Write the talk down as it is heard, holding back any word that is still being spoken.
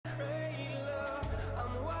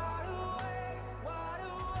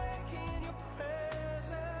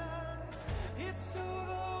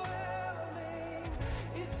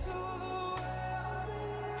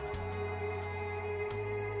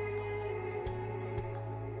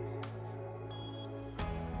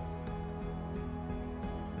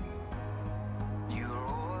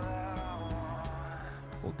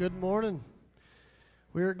good morning.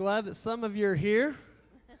 We're glad that some of you are here.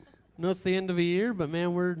 I know it's the end of a year, but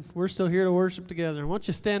man, we're still here to worship together. Why don't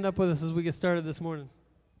you stand up with us as we get started this morning?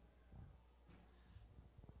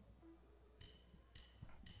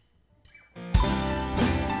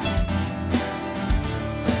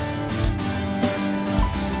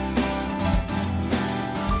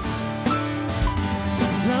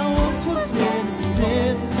 I once was dead in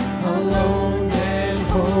sin, alone and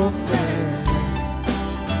hopeless.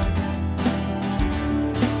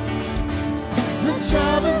 A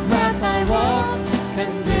child of wrath I walked,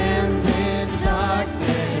 condemned in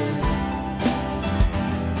darkness.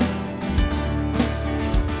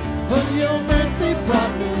 But your mercy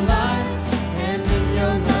brought me life, and in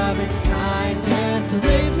your loving kindness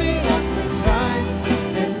raised me up in Christ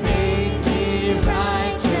and made me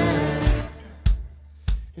righteous.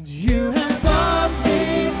 And you have brought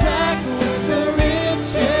me back with the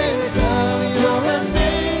riches of your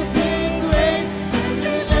amazing grace and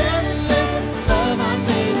relentless love. I'm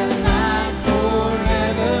made alive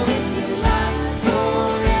forever with your life,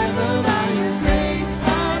 forever by your grace.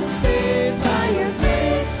 I'm saved by your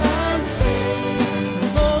grace. I'm saved.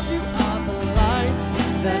 Lord, you are the lights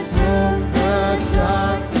that broke the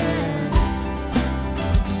darkness.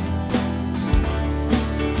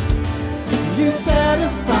 You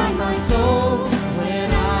satisfy my soul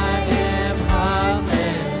when I am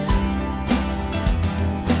heartless.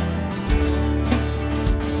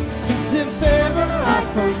 If ever I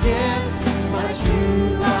forget my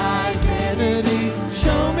true identity,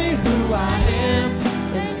 show me who I am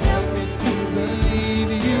and help me to believe.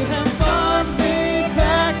 You have brought me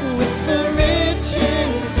back with the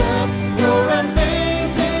riches of your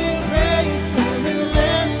amazing grace and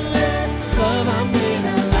relentless love. I'm made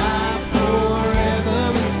alive forever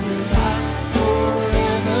with your life,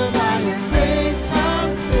 forever by your grace. I'm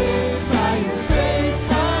saved by your grace.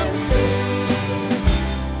 I'm saved.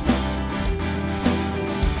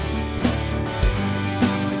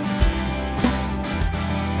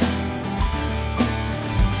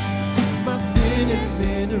 My sin has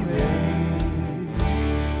been erased.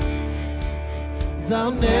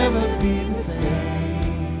 I'll never be the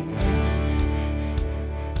same.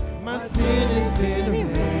 My sin has been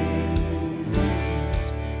erased.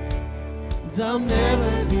 I'll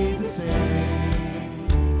never be the same.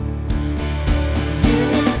 You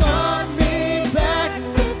have brought me back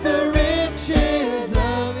with the riches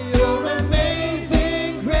of your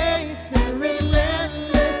amazing grace and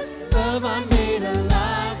relentless love. I'm made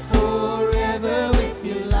alive forever with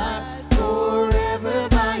your life, forever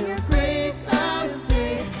by your grace. I'm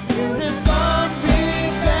saved. You have brought me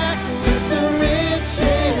back with the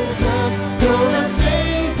riches of your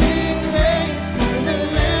amazing grace and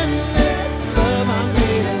relentless love. I'm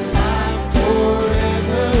made alive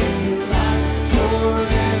forever with your life,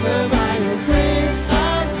 forever by your grace.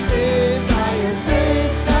 I'm saved by your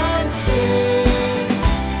grace. I'm saved.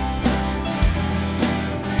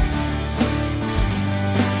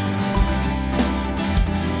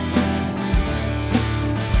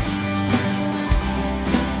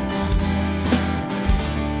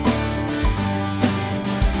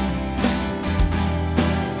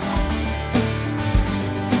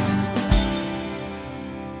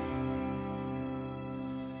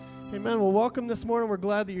 Amen. Well, welcome this morning. We're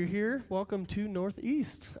glad that you're here. Welcome to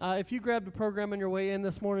Northeast. If you grabbed a program on your way in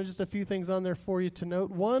this morning, just a few things on there for you to note.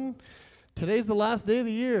 One, today's the last day of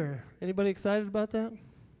the year. Anybody excited about that?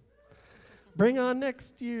 Bring on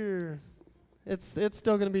next year. It's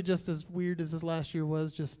still going to be just as weird as this last year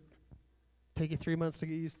was. Just take you 3 months to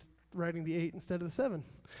get used to writing the 8 instead of the 7.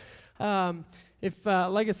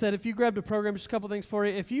 Like I said, if you grabbed a program, just a couple things for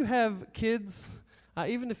you. If you have kids,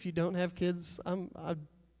 even if you don't have kids,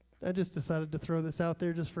 I just decided to throw this out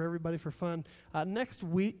there just for everybody for fun. Next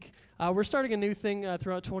week, we're starting a new thing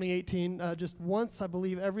throughout 2018. Just once, I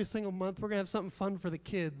believe, every single month, we're going to have something fun for the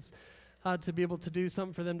kids to be able to do,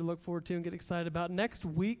 something for them to look forward to and get excited about. Next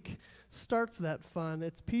week starts that fun.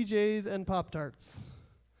 It's PJs and Pop-Tarts.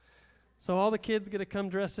 So all the kids get to come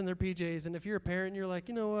dressed in their PJs. And if you're a parent and you're like,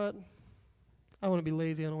 you know what, I want to be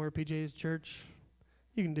lazy, I don't wear PJs to church,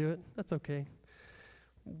 you can do it. That's okay.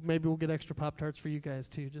 Maybe we'll get extra Pop-Tarts for you guys,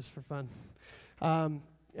 too, just for fun. And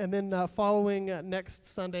then following next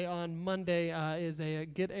Sunday on Monday is a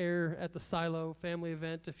Get Air at the Silo family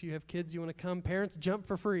event. If you have kids you want to come, parents jump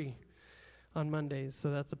for free on Mondays,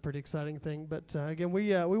 so that's a pretty exciting thing. But again,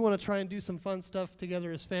 we want to try and do some fun stuff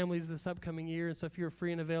together as families this upcoming year, and so if you're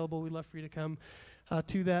free and available, we'd love for you to come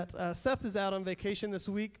to that. Seth is out on vacation this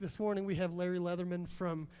week. This morning we have Larry Leathermon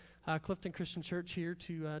from Clifton Christian Church here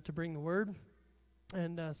to bring the word.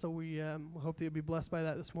 And so we hope that you'll be blessed by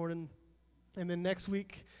that this morning. And then next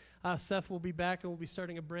week, Seth will be back, and we'll be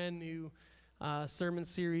starting a brand new sermon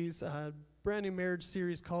series, brand new marriage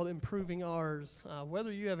series called Improving Ours.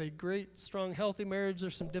 Whether you have a great, strong, healthy marriage,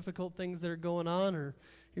 there's some difficult things that are going on, or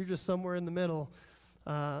you're just somewhere in the middle,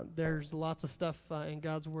 there's lots of stuff in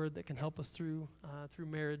God's Word that can help us through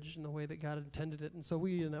marriage in the way that God intended it. And so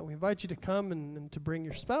we invite you to come and to bring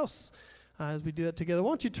your spouse as we do that together. Why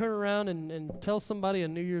don't you turn around and tell somebody a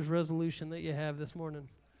New Year's resolution that you have this morning?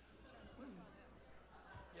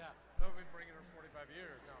 Yeah, I've been bringing her 45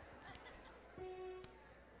 years now.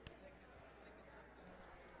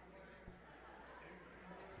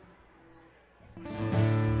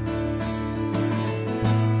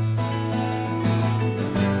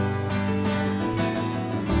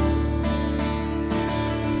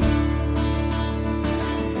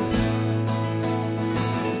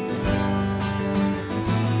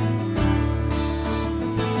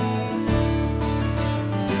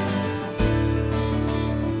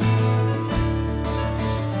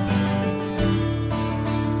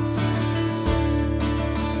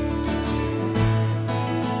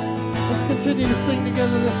 Let's continue to sing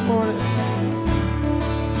together this morning.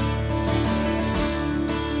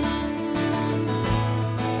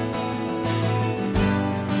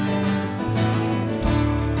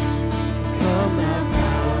 Come now,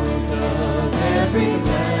 clouds of every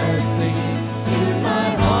blessing, tune my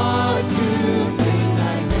heart to sing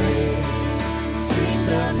thy grace. Streams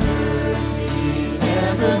of mercy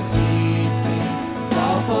never ceasing,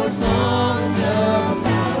 call for songs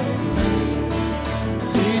about to me.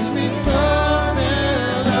 Teach me some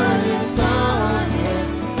melody song,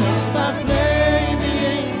 sung by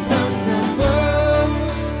flaming tongues above.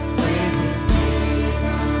 Praises made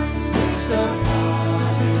on which the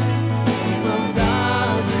Father, name of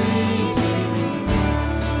God's redeeming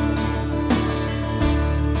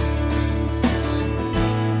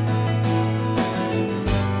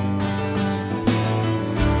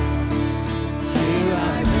till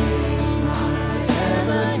I raise my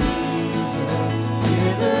Ebenezer,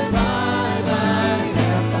 hither by thy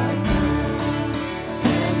help I come,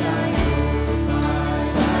 and I hope by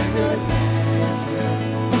thy good measure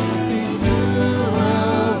simply to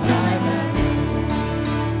arrive at thee.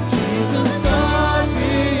 Jesus sought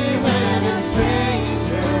me when a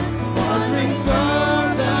stranger, wandering from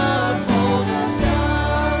the fold of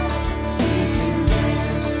God. He to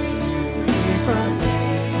rescue me from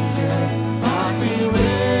danger, bought me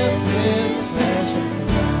with his precious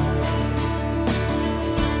blood.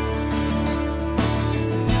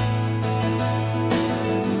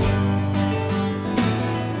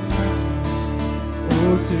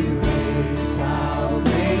 Oh, to waste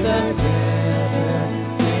away the desert,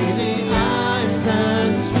 daily I'm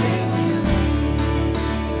constrained to thee.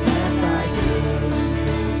 Let thy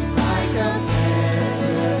goodness like a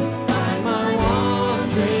fetter bind my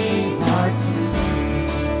wandering heart to thee.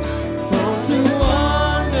 Prone to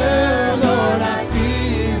wander, Lord, I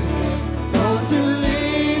feel it. Prone to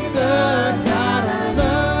leave the God I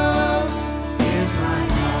love. Here's my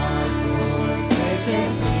heart, Lord, take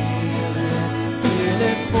and seal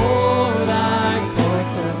it for thy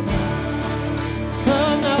courts above.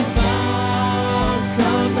 Come thou fount,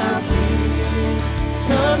 come thou King,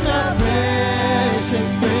 come thou precious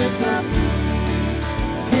Prince of Peace.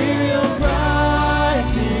 Hear your bride,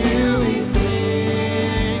 to you we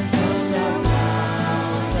sing. Come thou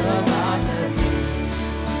fount of our blessing.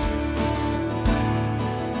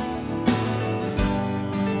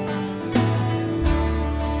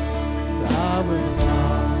 I was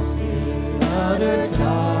lost in utter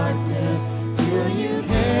darkness till you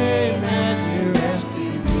came and you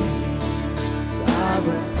rescued me. I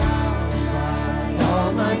was bound by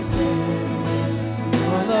all my sin.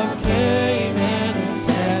 Your love came and it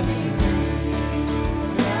set me free.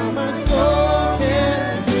 Now my soul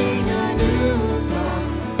can sing a new song.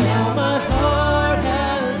 Now my heart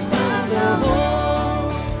has found a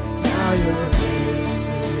home. Now your grace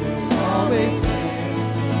is always with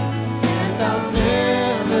me, and I'll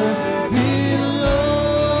never be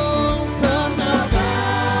alone. Come now,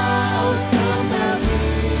 clouds, come now,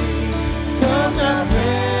 King, come now,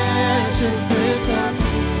 friend.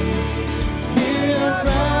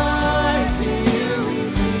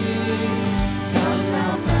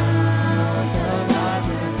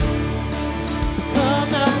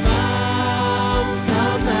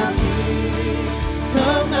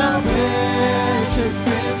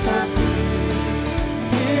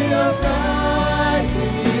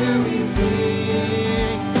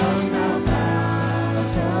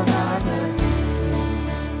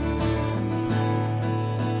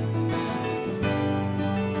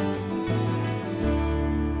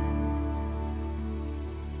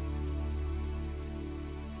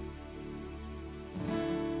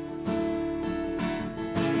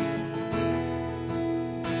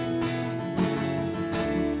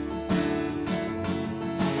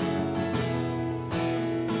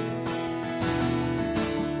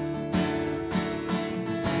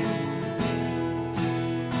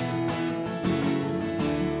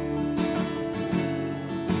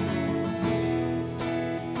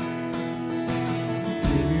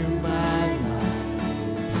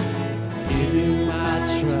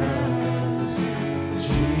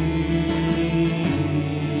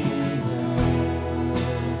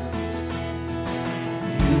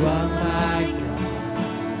 are my God.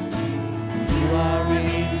 You are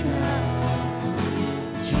enough,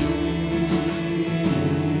 Jesus.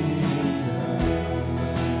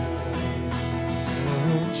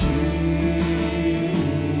 Oh, Jesus.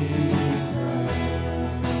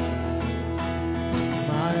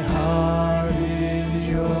 My heart is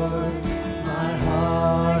yours. My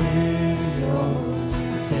heart is yours.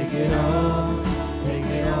 Take it all. Take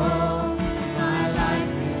it all. My life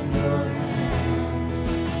in your hands.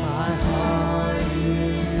 My heart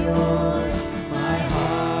is yours. My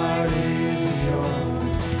heart is yours.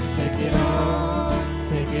 Take it all.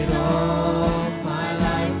 Take it all. My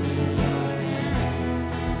life in your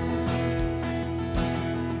hands.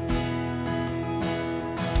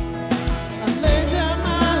 I lay down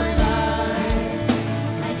my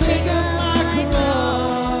life. I take up my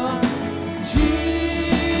cross. Jesus,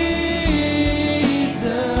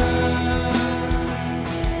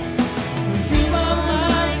 you are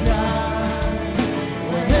my God.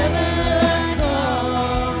 Whatever the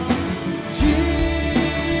cost. Jesus,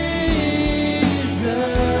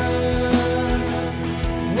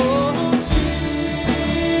 oh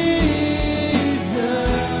Jesus.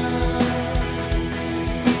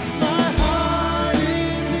 My heart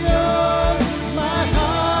is yours. My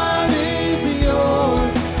heart is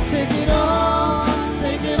yours. Take it all.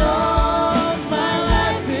 Take it all. My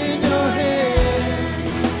life in your hands.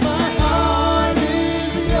 My heart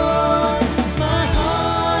is yours. My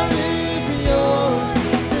heart is yours.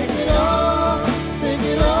 Take it all. Take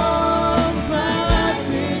it all. My life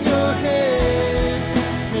in your hands.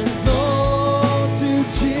 And all to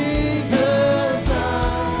Jesus I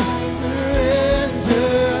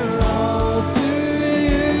surrender. All to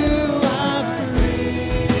you I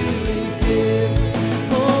freely give.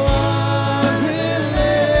 Oh, I will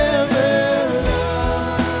ever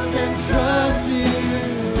love and trust you.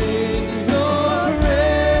 In your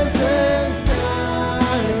presence I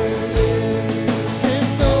will live.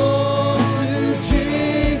 And all to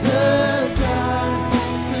Jesus I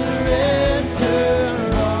surrender.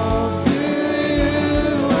 All to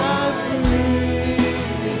you I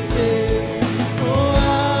freely give. Oh, I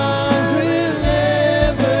will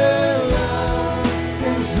ever love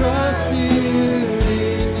and trust you.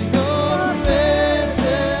 In your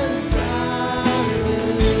presence I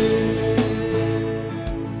will live.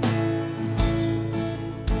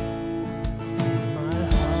 My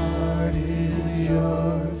heart is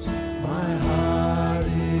yours. My heart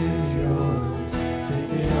is yours.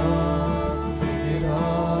 Take it all. Take it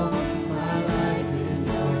all. My life in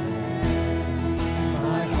your hands.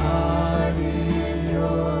 My heart is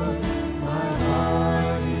yours. My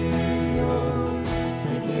heart is yours.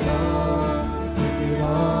 Take it all. Take it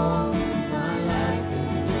all. My life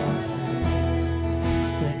in your hands.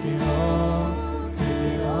 Take it all. Take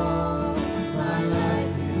it all. My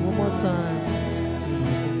life in one more time. You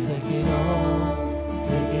can take it all.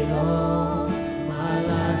 Take it all. My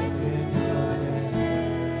life in your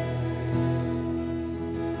hands.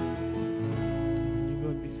 You go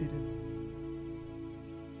and be seated.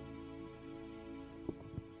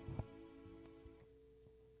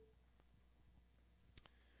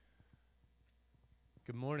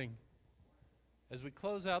 Good morning. As we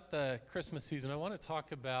close out the Christmas season, I want to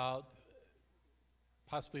talk about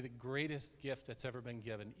possibly the greatest gift that's ever been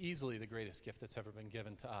given, easily the greatest gift that's ever been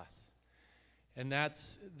given to us. And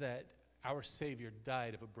that's that our Savior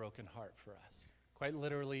died of a broken heart for us. Quite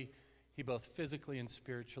literally, he both physically and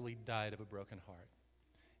spiritually died of a broken heart.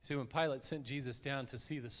 See, when Pilate sent Jesus down to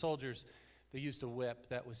see the soldiers, they used a whip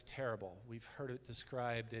that was terrible. We've heard it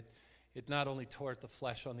described. It not only tore at the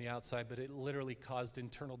flesh on the outside, but it literally caused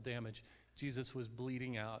internal damage. Jesus was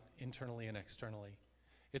bleeding out internally and externally.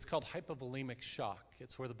 It's called hypovolemic shock.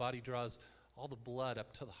 It's where the body draws all the blood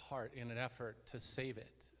up to the heart in an effort to save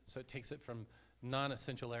it. So it takes it from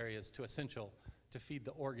non-essential areas to essential to feed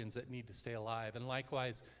the organs that need to stay alive. And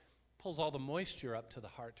likewise, pulls all the moisture up to the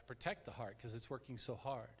heart to protect the heart because it's working so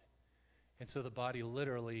hard. And so the body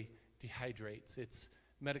literally dehydrates. It's,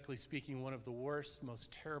 medically speaking, one of the worst,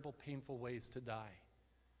 most terrible, painful ways to die.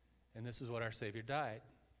 And this is what our Savior died.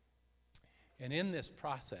 And in this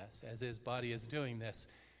process, as his body is doing this,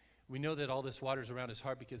 we know that all this water's around his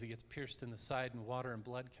heart because he gets pierced in the side and water and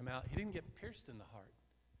blood come out. He didn't get pierced in the heart.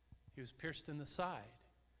 He was pierced in the side.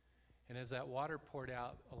 And as that water poured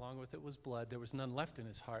out, along with it was blood, there was none left in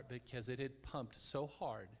his heart because it had pumped so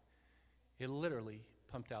hard, it literally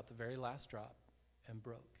pumped out the very last drop and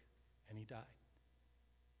broke, and he died.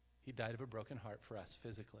 He died of a broken heart for us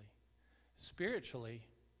physically. Spiritually,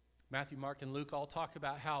 Matthew, Mark, and Luke all talk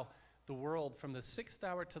about how the world from the 6th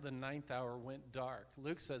hour to the 9th hour went dark.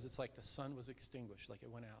 Luke says it's like the sun was extinguished, like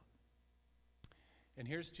it went out. And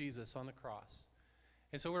here's Jesus on the cross.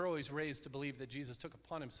 And so we're always raised to believe that Jesus took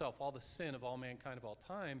upon himself all the sin of all mankind of all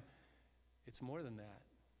time. It's more than that.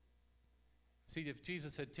 See, if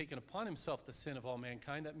Jesus had taken upon himself the sin of all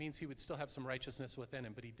mankind, that means he would still have some righteousness within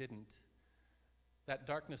him, but he didn't. That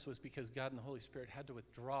darkness was because God and the Holy Spirit had to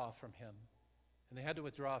withdraw from him. And they had to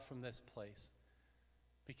withdraw from this place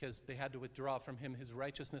because they had to withdraw from him his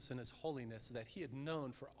righteousness and his holiness that he had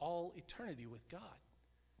known for all eternity with God.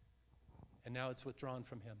 And now it's withdrawn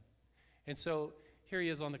from him. And so here he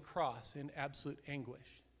is on the cross in absolute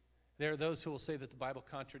anguish. There are those who will say that the Bible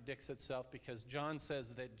contradicts itself because John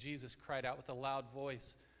says that Jesus cried out with a loud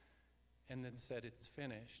voice and then said, it's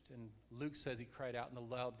finished. And Luke says he cried out in a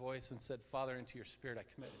loud voice and said, Father, into your spirit I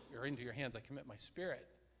commit, or into your hands I commit my spirit,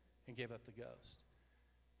 and gave up the ghost.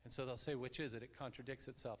 And so they'll say, which is it? It contradicts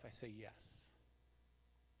itself. I say yes.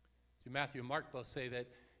 See, Matthew and Mark both say that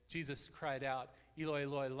Jesus cried out, Eloi,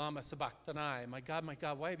 Eloi, lama sabachthani, my God,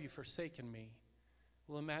 why have you forsaken me?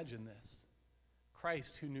 Well, imagine this.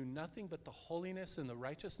 Christ, who knew nothing but the holiness and the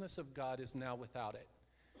righteousness of God, is now without it.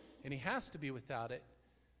 And he has to be without it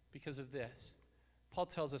because of this. Paul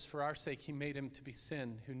tells us, for our sake, he made him to be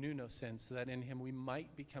sin who knew no sin, so that in him we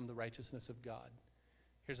might become the righteousness of God.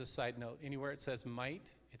 Here's a side note. Anywhere it says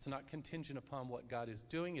might, it's not contingent upon what God is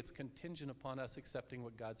doing. It's contingent upon us accepting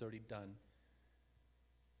what God's already done.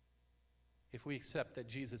 If we accept that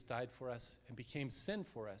Jesus died for us and became sin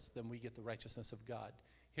for us, then we get the righteousness of God.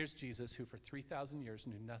 Here's Jesus, who for 3,000 years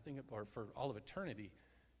knew nothing, or for all of eternity,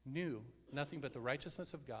 knew nothing but the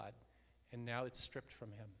righteousness of God, and now it's stripped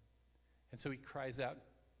from him. And so he cries out,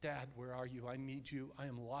 Dad, where are you? I need you. I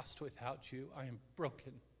am lost without you. I am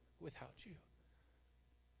broken without you.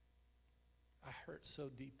 I hurt so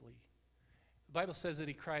deeply. The Bible says that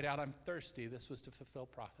he cried out, I'm thirsty. This was to fulfill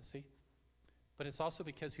prophecy. But it's also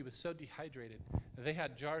because he was so dehydrated. They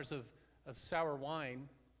had jars of sour wine.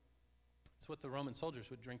 It's what the Roman soldiers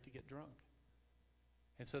would drink to get drunk.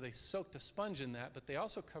 And so they soaked a sponge in that, but they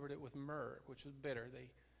also covered it with myrrh, which was bitter.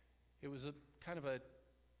 It was a kind of a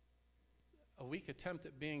weak attempt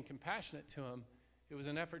at being compassionate to him. It was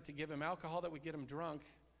an effort to give him alcohol that would get him drunk.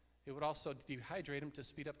 It would also dehydrate him to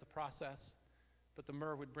speed up the process. But the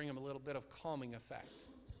myrrh would bring him a little bit of calming effect.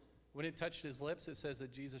 When it touched his lips, it says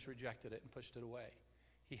that Jesus rejected it and pushed it away.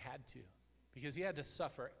 He had to, because he had to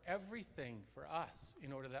suffer everything for us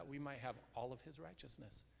in order that we might have all of his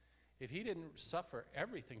righteousness. If he didn't suffer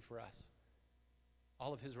everything for us,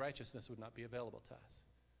 all of his righteousness would not be available to us.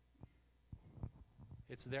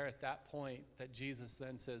 It's there at that point that Jesus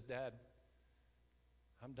then says, Dad,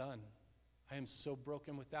 I'm done. I am so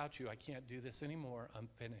broken without you. I can't do this anymore. I'm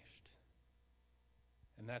finished.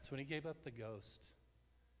 And that's when he gave up the ghost.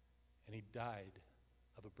 And he died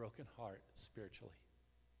of a broken heart spiritually.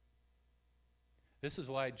 This is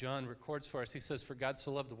why John records for us. He says, for God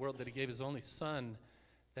so loved the world that he gave his only Son,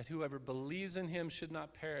 that whoever believes in him should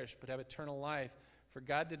not perish, but have eternal life. For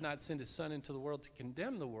God did not send his Son into the world to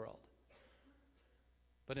condemn the world,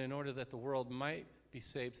 but in order that the world might be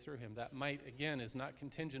saved through him. That might, again, is not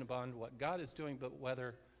contingent upon what God is doing, but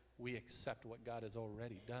whether we accept what God has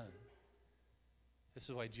already done. This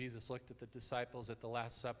is why Jesus looked at the disciples at the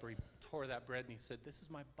Last Supper. He tore that bread and he said, this is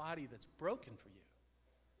my body that's broken for you.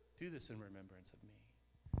 Do this in remembrance of me.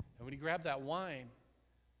 And when he grabbed that wine,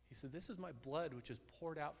 he said, this is my blood which is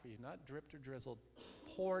poured out for you, not dripped or drizzled,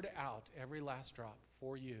 poured out, every last drop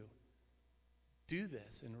for you. Do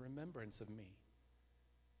this in remembrance of me.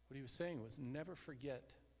 What he was saying was, never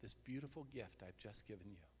forget this beautiful gift I've just given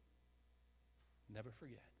you. Never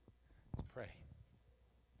forget. Let's pray.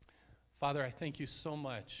 Father, I thank you so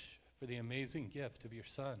much for the amazing gift of your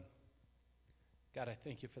Son. God, I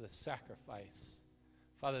thank you for the sacrifice.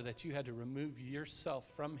 Father, that you had to remove yourself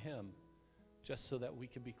from him just so that we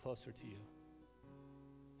could be closer to you.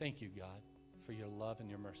 Thank you, God, for your love and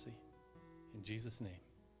your mercy. In Jesus' name,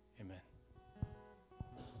 amen.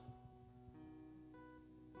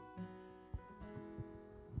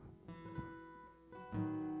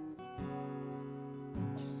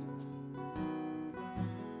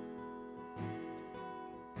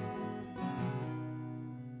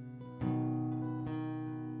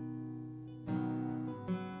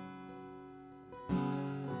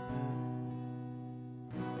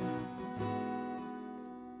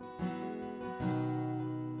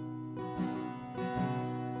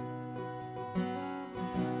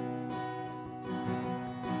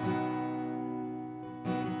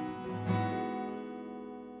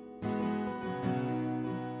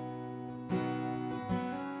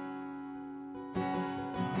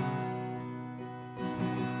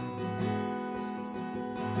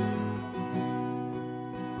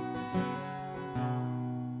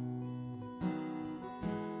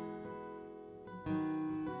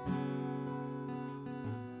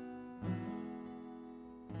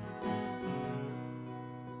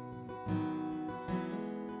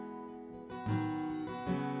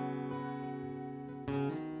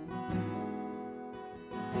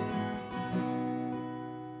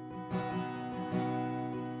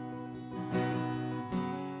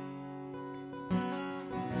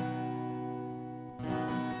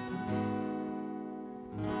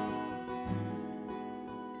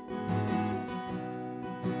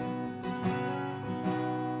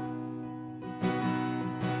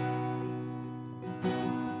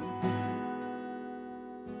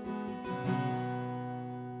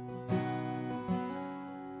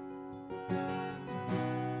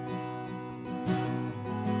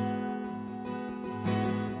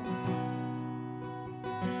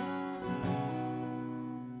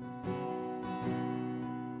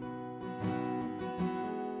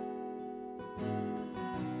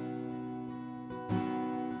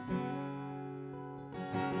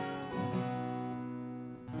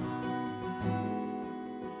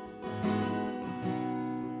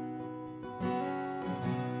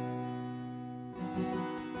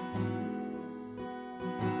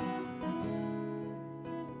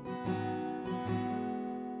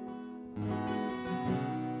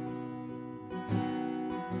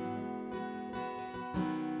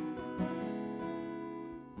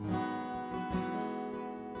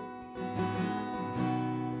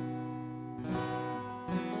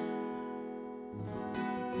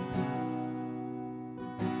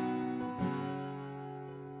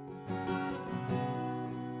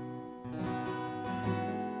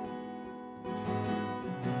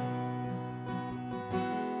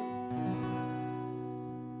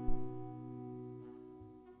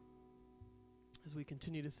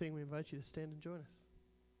 continue to sing, we invite you to stand and join us.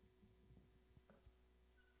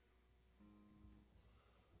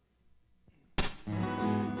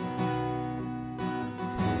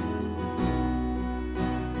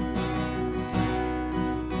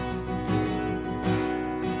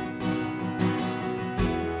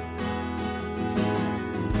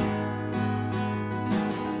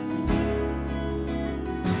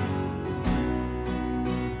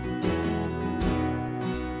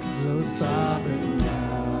 So sovereign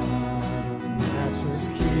God, matchless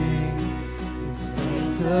King, the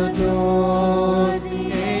saints adore,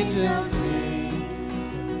 the angels sing,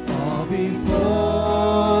 and fall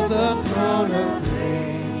before the throne of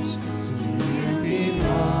grace. To you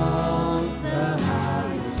belongs the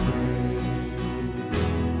highest praise.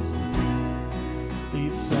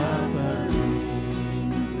 These sufferings,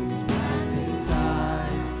 this blessed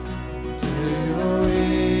time, to your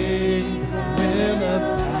wings the will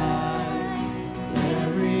of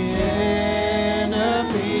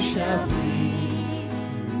shall flee.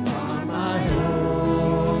 You are my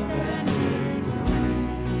hope and victory.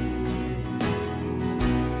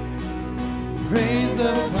 Praise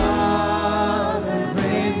the Father,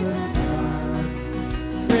 praise the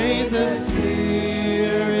Son, praise the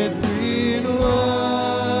Spirit, three in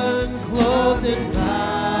one, clothed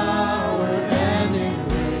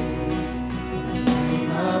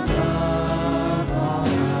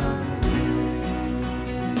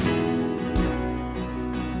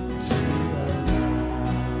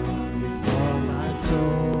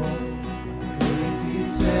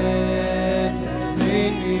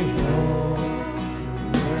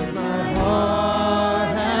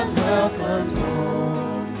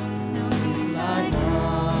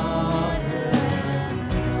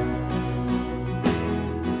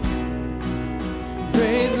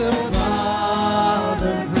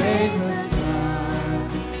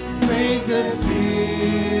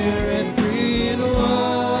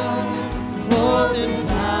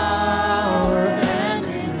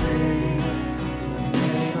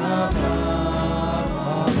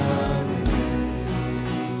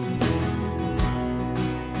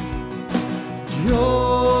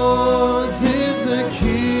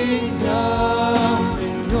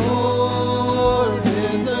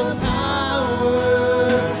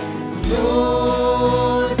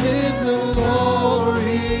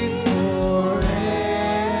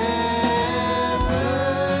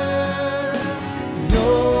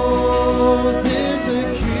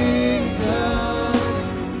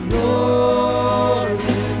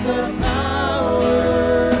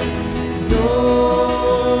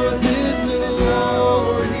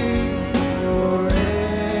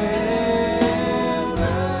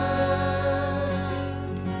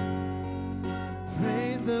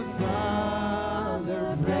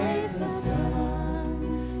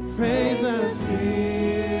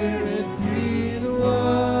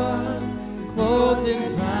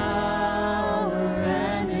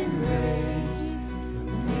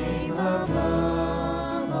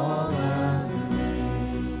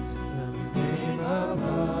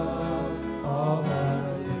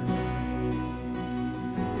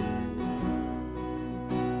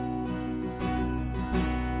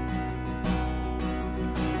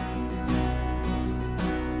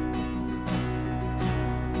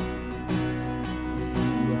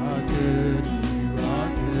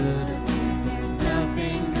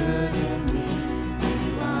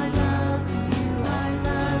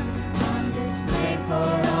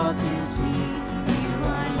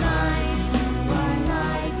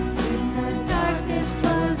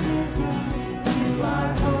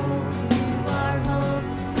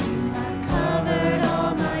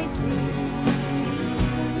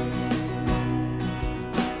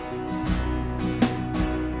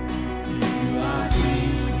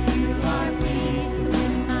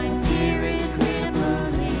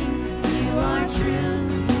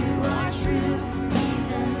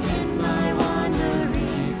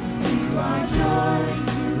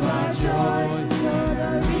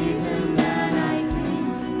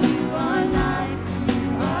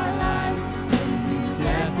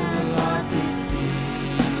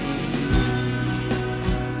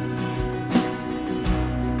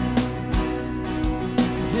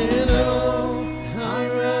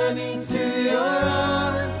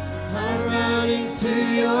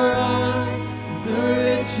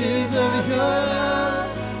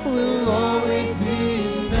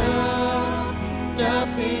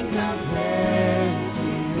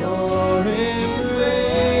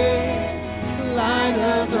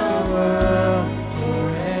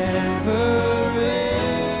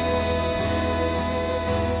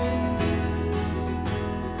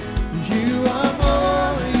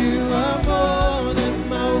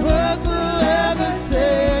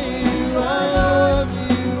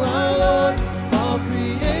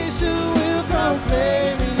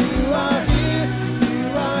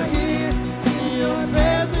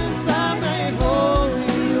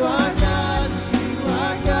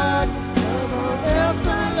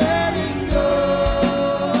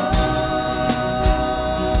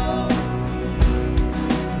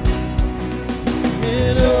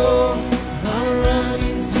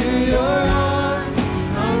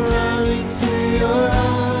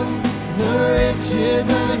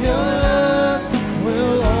riches of your love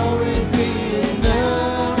will always be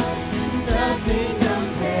enough. Nothing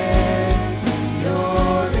compares to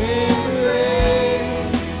your embrace,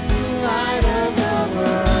 light of the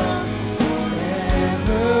world,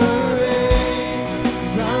 forever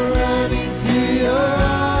reigns. I'm running to your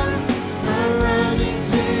arms, I'm running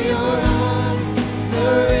to your arms. The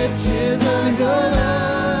riches of your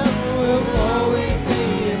love will always be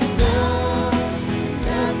enough.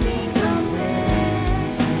 Nothing compares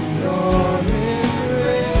to your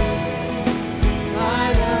embrace,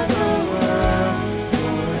 light of the world,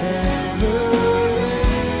 forever reigns.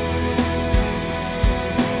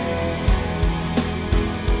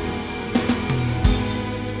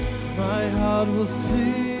 My heart will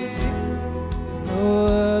sing no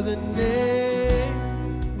other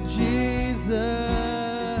name, Jesus,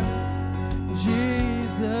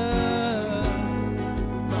 Jesus.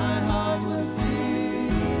 My heart will sing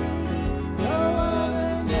no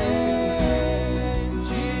other name,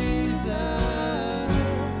 Jesus,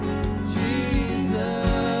 Jesus.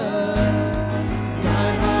 My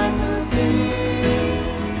heart will sing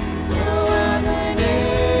no other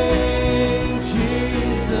name,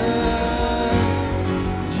 Jesus,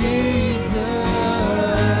 Jesus.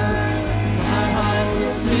 My heart will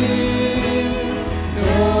sing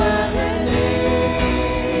no other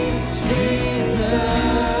name, Jesus,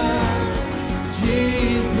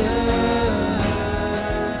 Jesus.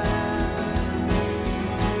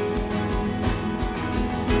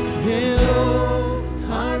 Hello,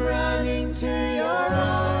 I'm running to your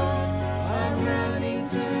arms, I'm running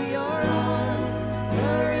to your arms.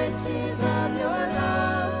 The riches of your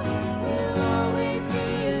love will always be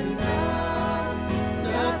enough.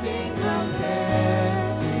 Nothing compares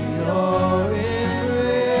to your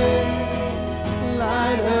embrace,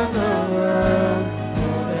 light of the world,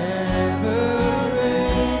 forever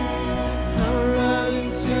reigns. I'm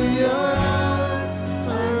running to your arms,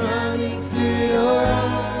 I'm running to your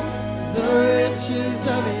arms. The riches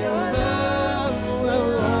of your love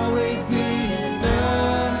will always be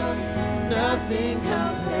enough. Nothing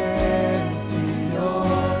compares to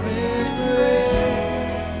your embrace,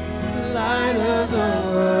 light of the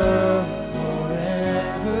world,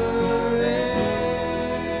 forever reigns.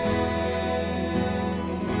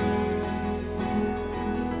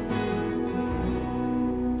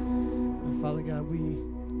 Father God, we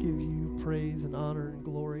give you praise and honor and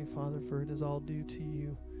glory, Father, for it is all due to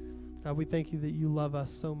you. God, we thank you that you love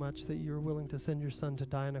us so much that you are willing to send your Son to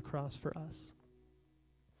die on a cross for us.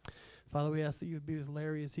 Father, we ask that you would be with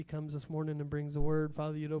Larry as he comes this morning and brings the word.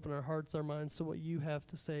 Father, you'd open our hearts, our minds to what you have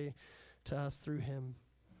to say to us through him.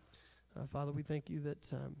 Father, we thank you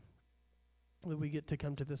that we get to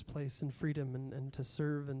come to this place in freedom and to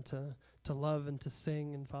serve and to love and to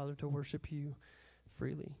sing and, Father, to worship you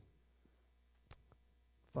freely.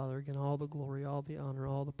 Father, again, all the glory, all the honor,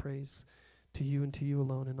 all the praise to you and to you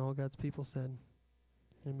alone. And all God's people said,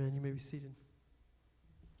 amen. You may be seated.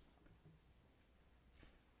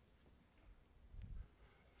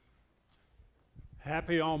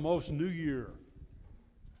 Happy almost New Year.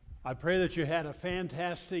 I pray that you had a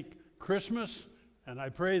fantastic Christmas, and I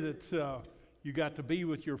pray that you got to be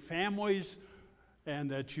with your families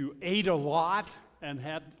and that you ate a lot and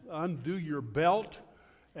had to undo your belt.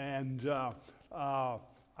 And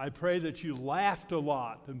I pray that you laughed a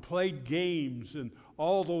lot and played games, and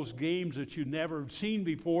all those games that you never seen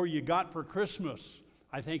before you got for Christmas.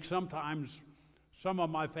 I think sometimes some of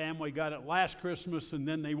my family got it last Christmas and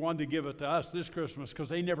then they wanted to give it to us this Christmas because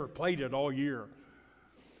they never played it all year.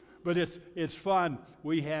 But it's fun.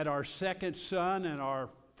 We had our second son and our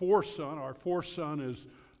fourth son. Our fourth son is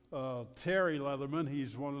Terry Leathermon.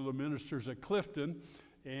 He's one of the ministers at Clifton.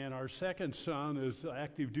 And our second son is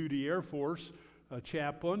active duty Air Force, a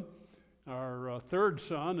chaplain. Our third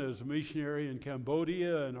son is a missionary in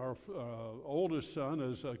Cambodia, and our oldest son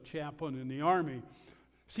is a chaplain in the Army.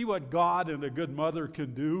 See what God and a good mother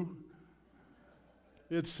can do?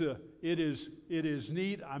 It is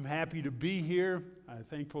neat. I'm happy to be here. I'm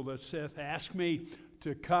thankful that Seth asked me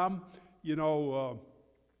to come. You know,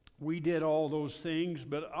 we did all those things,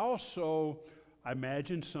 but also I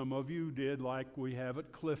imagine some of you did like we have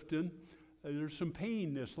at Clifton. There's some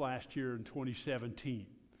pain this last year in 2017.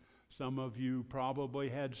 Some of you probably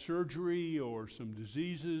had surgery or some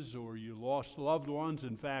diseases, or you lost loved ones.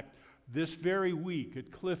 In fact, this very week at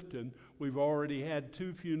Clifton, we've already had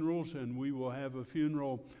 2 funerals, and we will have a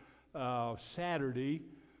funeral Saturday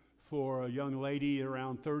for a young lady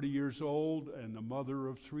around 30 years old and the mother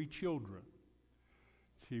of 3 children.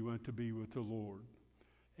 She went to be with the Lord,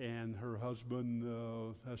 and her husband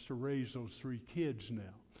has to raise those 3 kids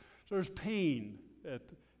now. So there's pain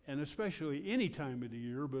and especially any time of the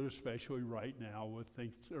year, but especially right now with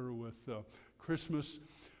Christmas.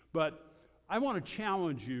 But I want to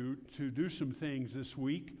challenge you to do some things this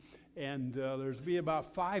week, and there's be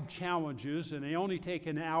about 5 challenges, and they only take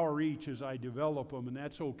an hour each as I develop them, and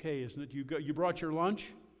that's okay, isn't it? You brought your lunch?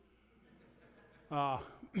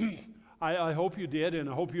 I hope you did, and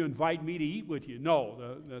I hope you invite me to eat with you.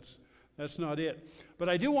 No, that's not it. But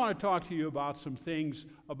I do want to talk to you about some things,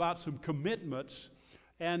 about some commitments,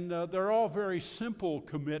 and they're all very simple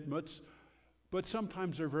commitments, but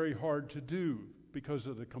sometimes they're very hard to do because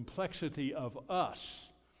of the complexity of us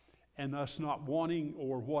and us not wanting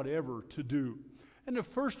or whatever to do. And the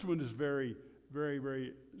first one is very, very,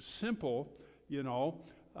 very simple, you know.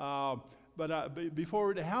 But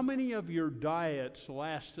before, how many of your diets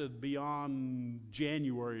lasted beyond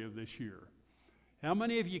January of this year? How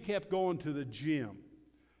many of you kept going to the gym?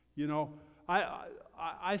 You know,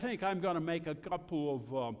 I think I'm going to make a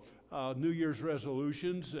couple of New Year's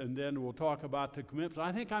resolutions, and then we'll talk about the commitments.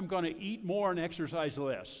 I think I'm going to eat more and exercise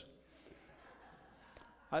less.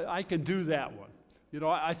 I can do that one. You know,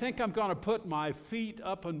 I think I'm going to put my feet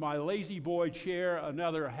up in my lazy boy chair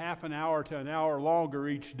another half an hour to an hour longer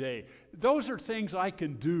each day. Those are things I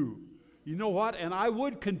can do. You know what? And I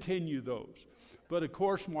would continue those. But of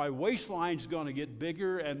course, my waistline's going to get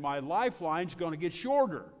bigger and my lifeline's going to get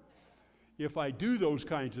shorter if I do those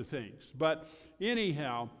kinds of things. But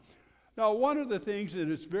anyhow, now one of the things that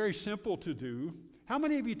is very simple to do, how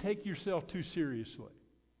many of you take yourself too seriously?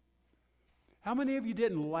 How many of you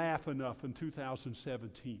didn't laugh enough in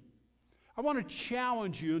 2017? I want to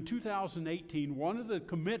challenge you in 2018. One of the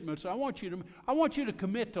commitments I want you to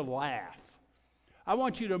commit to laugh. I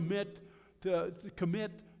want you to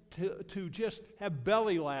commit to just have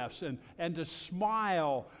belly laughs and to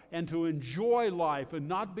smile and to enjoy life and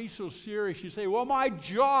not be so serious. You say, well, my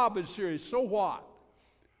job is serious. So what?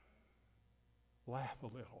 Laugh a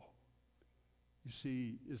little. You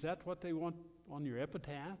see, is that what they want on your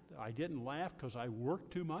epitaph? I didn't laugh because I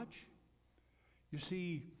worked too much? You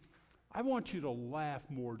see, I want you to laugh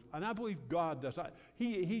more, and I believe God does.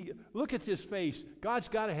 He look at this face. God's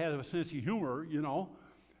got to have a sense of humor, you know,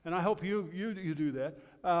 and I hope you do that.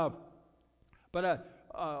 But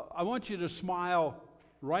I want you to smile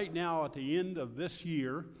right now at the end of this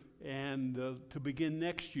year and to begin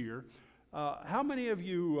next year. How many of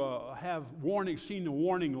you have seen the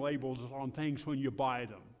warning labels on things when you buy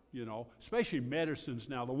them? You know, especially medicines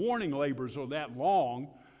now. The warning labels are that long,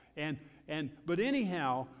 but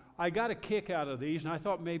anyhow, I got a kick out of these, and I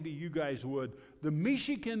thought maybe you guys would. The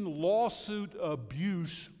Michigan Lawsuit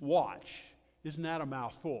Abuse Watch. Isn't that a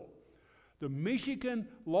mouthful? The Michigan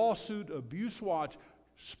Lawsuit Abuse Watch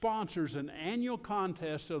sponsors an annual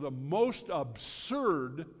contest of the most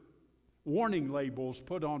absurd warning labels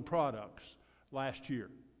put on products last year.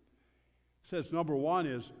 It says number 1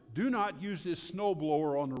 is, do not use this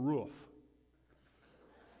snowblower on the roof.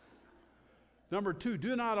 Number 2,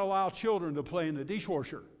 do not allow children to play in the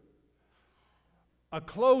dishwasher. A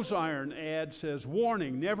clothes iron ad says,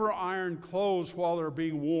 warning, never iron clothes while they're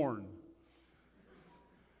being worn.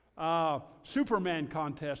 Superman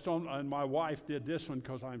contest, and my wife did this one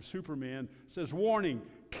because I'm Superman, says, warning,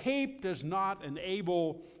 cape does not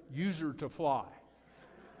enable user to fly.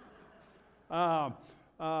 On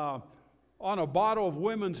a bottle of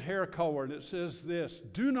women's hair color, and it says this,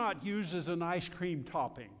 do not use as an ice cream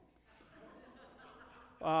topping.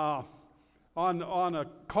 On a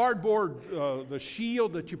cardboard, the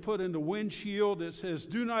shield that you put in the windshield, it says,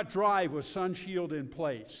 do not drive with sun shield in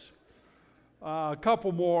place. A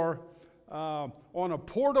couple more. On a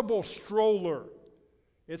portable stroller,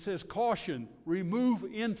 it says, caution, remove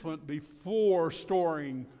infant before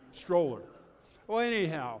storing stroller. Well,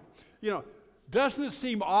 anyhow, you know, doesn't it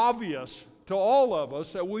seem obvious to all of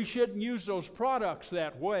us that we shouldn't use those products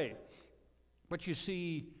that way? But you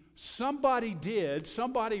see, somebody did,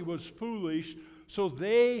 somebody was foolish, so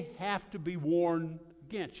they have to be warned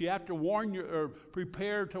against. You have to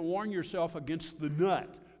prepare to warn yourself against the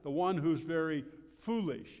nut, the one who's very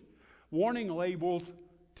foolish. Warning labels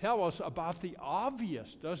tell us about the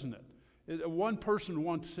obvious, doesn't it? One person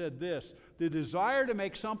once said this, the desire to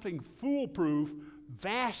make something foolproof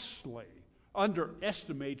vastly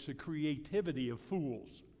underestimates the creativity of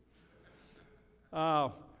fools.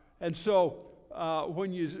 And so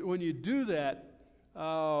when you do that,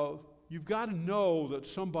 you've got to know that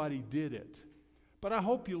somebody did it. But I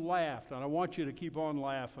hope you laughed, and I want you to keep on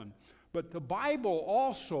laughing. But the Bible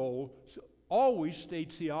also always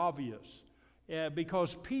states the obvious,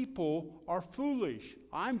 because people are foolish.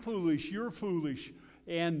 I'm foolish, you're foolish.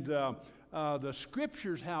 And the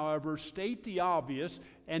scriptures, however, state the obvious,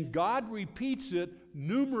 and God repeats it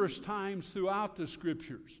numerous times throughout the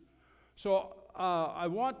Scriptures. So I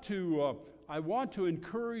want to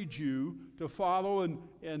encourage you to follow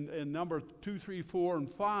in number 2, 3, 4, and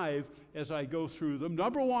 5 as I go through them.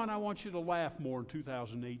 Number 1, I want you to laugh more in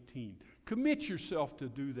 2018. Commit yourself to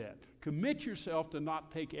do that. Commit yourself to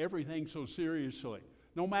not take everything so seriously,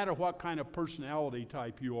 no matter what kind of personality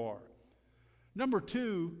type you are. Number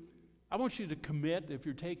 2, I want you to commit, if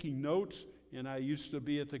you're taking notes, and I used to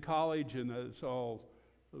be at the college, and so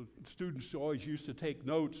students always used to take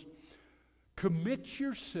notes. Commit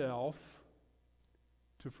yourself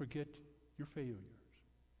to forget your failures.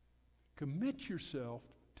 Commit yourself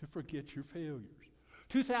to forget your failures.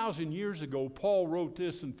 2,000 years ago, Paul wrote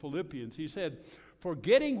this in Philippians. He said,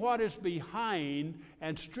 forgetting what is behind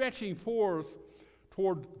and stretching forth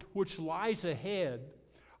toward which lies ahead,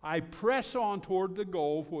 I press on toward the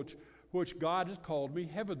goal which God has called me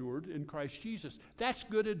heavenward in Christ Jesus. That's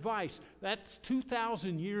good advice. That's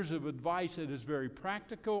 2,000 years of advice that is very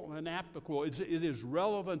practical and applicable. It is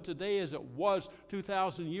relevant today as it was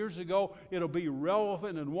 2,000 years ago. It'll be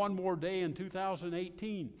relevant in one more day in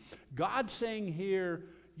 2018. God's saying here,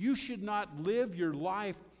 you should not live your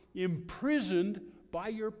life imprisoned by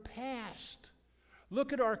your past.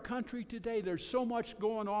 Look at our country today. There's so much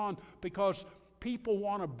going on because people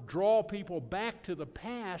want to draw people back to the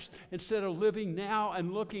past instead of living now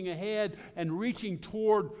and looking ahead and reaching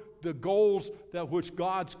toward the goals that which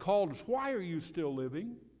God's called us. Why are you still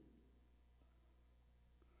living?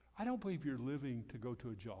 I don't believe you're living to go to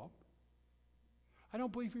a job. I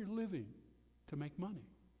don't believe you're living to make money.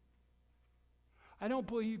 I don't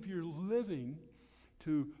believe you're living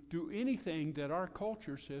to do anything that our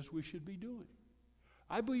culture says we should be doing.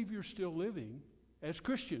 I believe you're still living as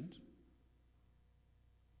Christians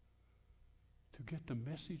to get the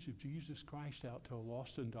message of Jesus Christ out to a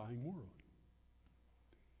lost and dying world.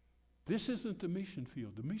 This isn't the mission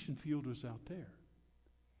field. The mission field is out there.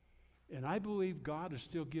 And I believe God is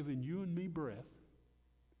still giving you and me breath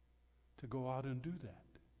to go out and do that,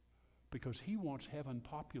 because He wants heaven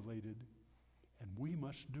populated, and we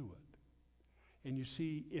must do it. And you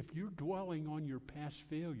see, if you're dwelling on your past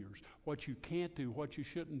failures, what you can't do, what you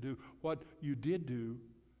shouldn't do, what you did do,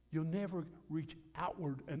 you'll never reach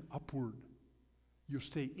outward and upward. You'll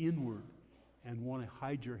stay inward and want to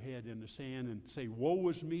hide your head in the sand and say, woe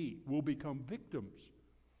is me. We'll become victims.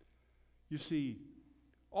 You see,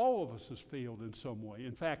 all of us has failed in some way.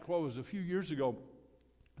 In fact, what was a few years ago,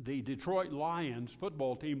 the Detroit Lions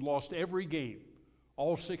football team lost every game,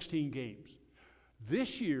 all 16 games.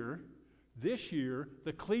 This year,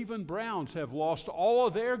 the Cleveland Browns have lost all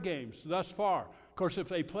of their games thus far. Of course, if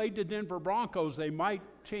they played the Denver Broncos, they might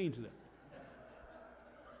change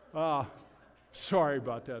that. Sorry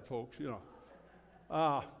about that, folks.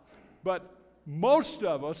 But most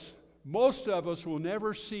of us will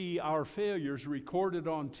never see our failures recorded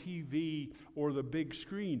on TV or the big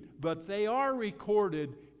screen, but they are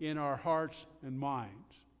recorded in our hearts and minds.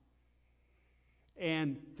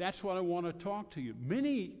 And that's what I want to talk to you.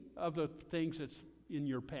 Many of the things that's in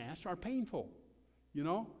your past are painful,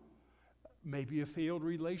 Maybe a failed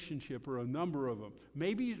relationship or a number of them.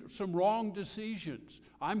 Maybe some wrong decisions.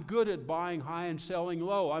 I'm good at buying high and selling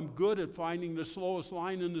low. I'm good at finding the slowest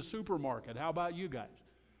line in the supermarket. How about you guys?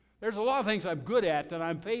 There's a lot of things I'm good at that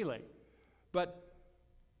I'm failing. But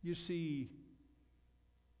you see,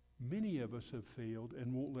 many of us have failed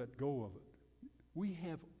and won't let go of it. We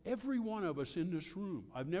have every one of us in this room.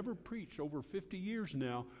 I've never preached over 50 years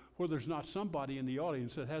now where there's not somebody in the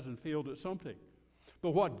audience that hasn't failed at something.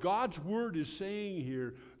 But what God's Word is saying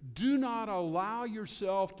here, do not allow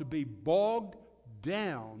yourself to be bogged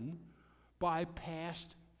down by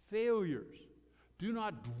past failures. Do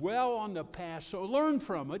not dwell on the past. So learn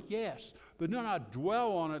from it, yes, but do not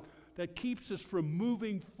dwell on it. That keeps us from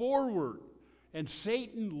moving forward. And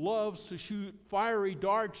Satan loves to shoot fiery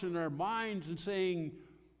darts in our minds and saying,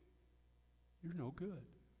 you're no good.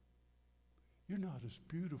 You're not as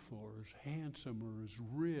beautiful or as handsome or as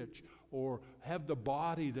rich or have the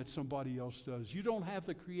body that somebody else does. You don't have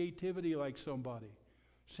the creativity like somebody.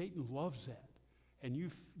 Satan loves that. And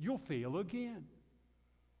you'll fail again.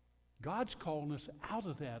 God's calling us out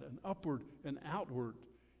of that and upward and outward.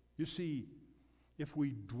 You see, if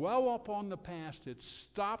we dwell upon the past, it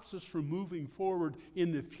stops us from moving forward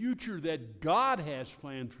in the future that God has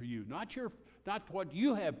planned for you. Not what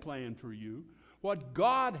you have planned for you. What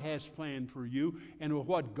God has planned for you, and with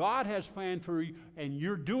what God has planned for you, and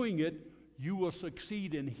you're doing it, you will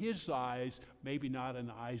succeed in His eyes, maybe not in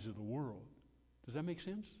the eyes of the world. Does that make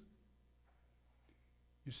sense?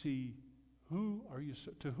 You see,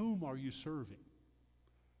 to whom are you serving?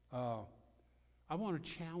 I want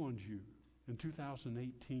to challenge you in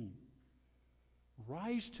 2018,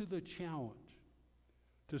 rise to the challenge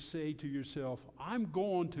to say to yourself, I'm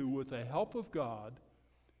going to, with the help of God,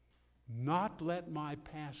 not let my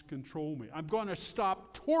past control me. I'm going to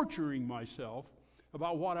stop torturing myself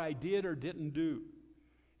about what I did or didn't do.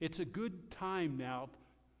 It's a good time now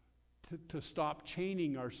to stop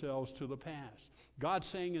chaining ourselves to the past. God's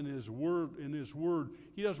saying in His Word,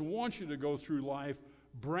 He doesn't want you to go through life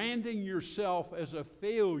branding yourself as a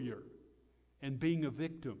failure and being a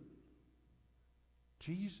victim.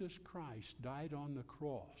 Jesus Christ died on the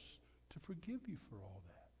cross to forgive you for all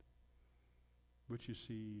that. But you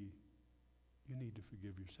see, you need to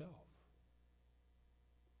forgive yourself.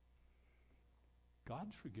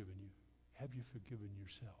 God's forgiven you. Have you forgiven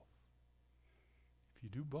yourself? If you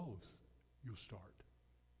do both, you'll start.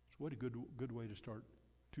 So what a good way to start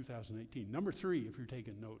 2018. Number 3, if you're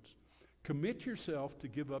taking notes, commit yourself to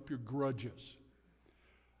give up your grudges.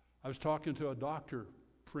 I was talking to a doctor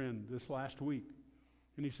friend this last week,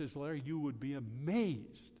 and he says, Larry, you would be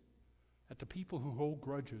amazed at the people who hold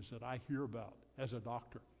grudges that I hear about as a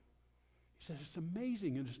doctor. He says, it's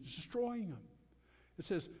amazing, and it's destroying them. It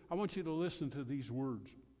says, I want you to listen to these words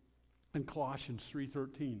in Colossians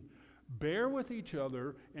 3:13. Bear with each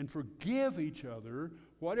other and forgive each other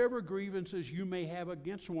whatever grievances you may have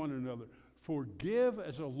against one another. Forgive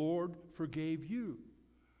as the Lord forgave you.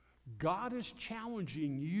 God is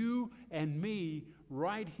challenging you and me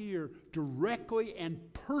right here directly and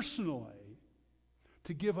personally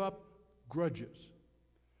to give up grudges.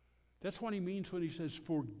 That's what He means when He says,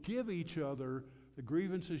 forgive each other the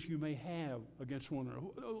grievances you may have against one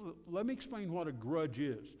another. Let me explain what a grudge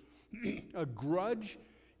is. A grudge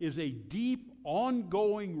is a deep,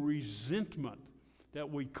 ongoing resentment that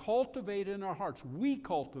we cultivate in our hearts. We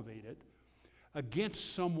cultivate it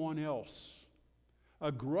against someone else.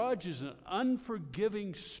 A grudge is an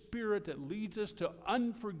unforgiving spirit that leads us to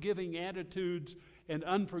unforgiving attitudes and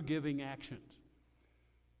unforgiving actions.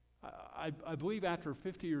 I believe after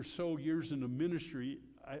 50 or so years in the ministry,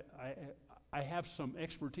 I have some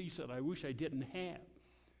expertise that I wish I didn't have.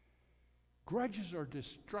 Grudges are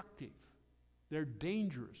destructive. They're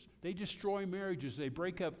dangerous. They destroy marriages. They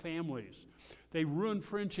break up families. They ruin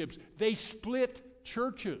friendships. They split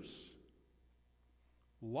churches.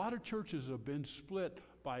 A lot of churches have been split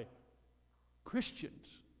by Christians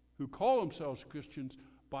who call themselves Christians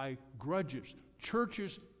by grudges.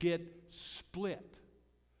 Churches get split.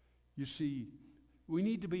 You see, we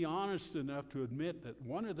need to be honest enough to admit that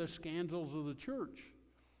one of the scandals of the church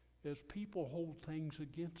is people hold things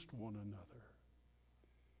against one another.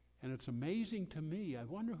 And it's amazing to me. I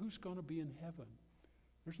wonder who's going to be in heaven.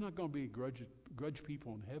 There's not going to be grudge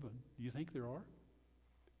people in heaven. Do you think there are?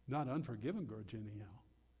 Not unforgiven grudge anyhow.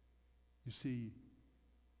 You see,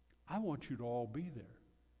 I want you to all be there.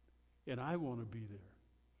 And I want to be there.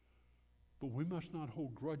 But we must not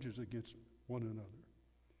hold grudges against one another.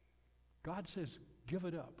 God says, give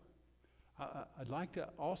it up. I'd like to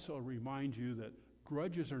also remind you that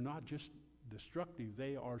grudges are not just destructive,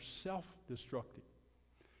 they are self-destructive.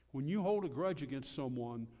 When you hold a grudge against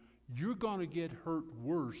someone, you're going to get hurt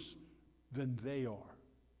worse than they are.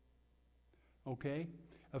 Okay?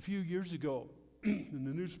 A few years ago, in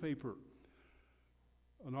the newspaper,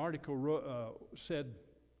 an article said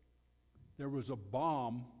there was a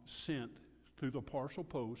bomb sent through the parcel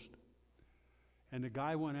post, and the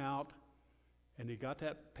guy went out and he got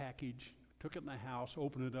that package, took it in the house,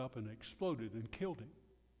 opened it up, and it exploded and killed him.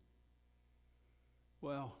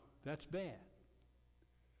 Well, that's bad.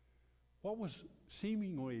 What was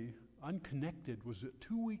seemingly unconnected was that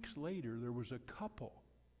 2 weeks later there was a couple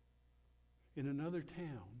in another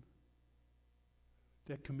town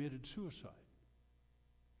that committed suicide.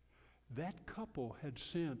 That couple had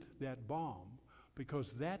sent that bomb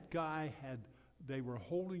because that guy they were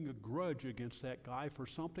holding a grudge against that guy for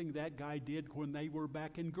something that guy did when they were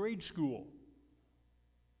back in grade school.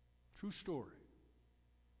 True story.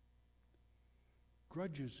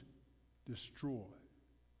 Grudges destroy.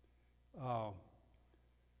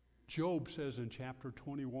 Job says in chapter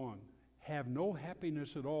 21, have no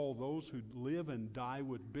happiness at all those who live and die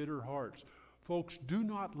with bitter hearts. Folks, do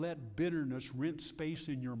not let bitterness rent space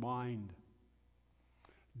in your mind.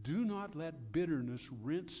 Do not let bitterness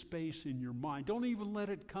rent space in your mind. Don't even let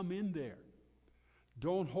it come in there.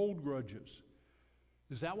 Don't hold grudges.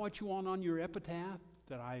 Is that what you want on your epitaph,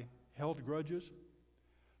 that I held grudges?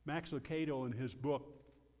 Max Lucado in his book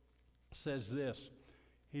says this.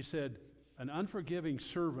 He said, an unforgiving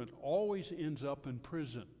servant always ends up in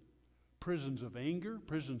prison. Prisons of anger,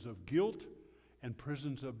 prisons of guilt, and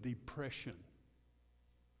prisons of depression.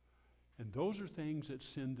 And those are things that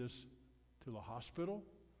send us to the hospital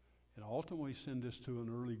and ultimately send us to an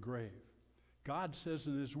early grave. God says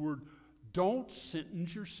in His Word, don't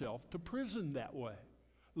sentence yourself to prison that way.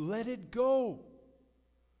 Let it go.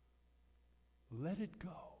 Let it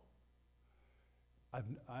go.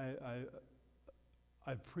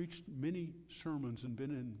 I've preached many sermons and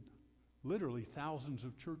been in literally thousands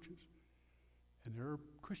of churches, and there are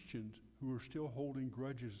Christians who are still holding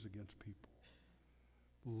grudges against people.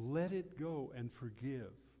 Let it go and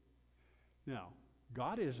forgive. Now,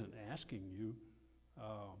 God isn't asking you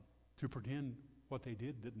to pretend what they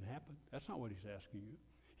did didn't happen. That's not what He's asking you.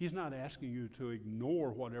 He's not asking you to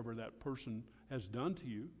ignore whatever that person has done to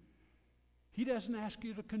you. He doesn't ask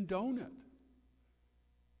you to condone it,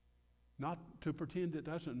 not to pretend it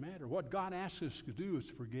doesn't matter. What God asks us to do is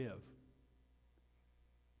forgive.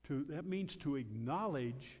 That means to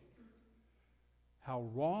acknowledge how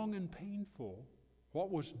wrong and painful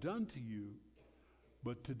what was done to you,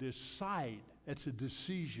 but to decide. It's a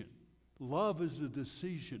decision. Love is a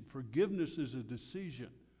decision. Forgiveness is a decision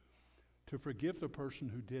to forgive the person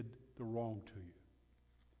who did the wrong to you.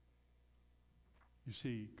 You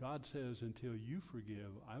see, God says, until you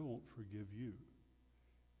forgive, I won't forgive you.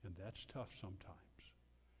 And that's tough sometimes.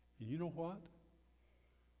 And you know what?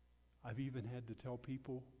 I've even had to tell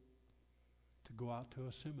people to go out to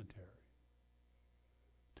a cemetery,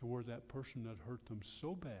 to where that person that hurt them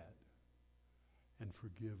so bad, and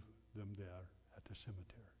forgive them there at the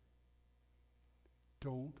cemetery.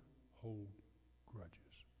 Don't hold grudges.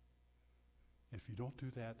 If you don't do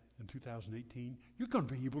that in 2018, you're going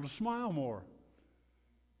to be able to smile more.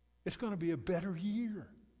 It's going to be a better year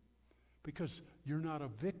because you're not a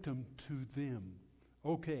victim to them.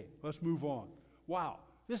 Okay, let's move on. Wow,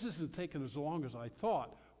 this isn't taking as long as I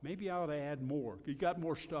thought. Maybe I ought to add more. You got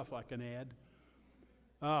more stuff I can add?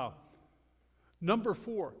 Number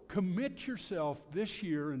 4, commit yourself this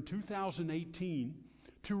year in 2018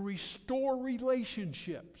 to restore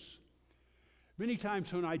relationships. Many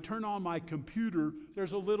times when I turn on my computer,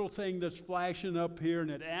 there's a little thing that's flashing up here, and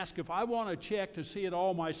it asks if I want to check to see if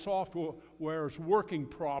all my software is working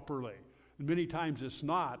properly. And many times it's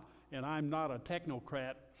not, and I'm not a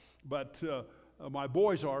technocrat, but my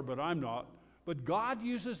boys are, but I'm not. But God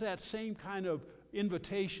uses that same kind of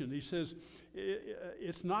invitation. He says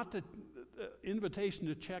it's not the invitation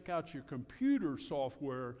to check out your computer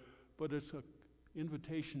software, but it's an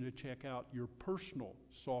invitation to check out your personal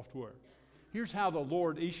software. Here's how the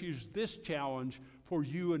Lord issues this challenge for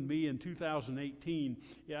you and me in 2018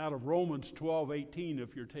 out of Romans 12:18,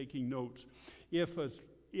 if you're taking notes. If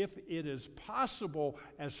it is possible,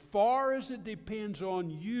 as far as it depends on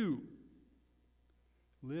you,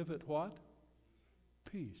 live at what?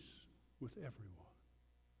 Peace with everyone.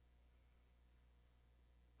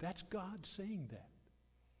 That's God saying that.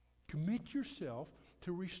 Commit yourself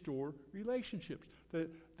to restore relationships.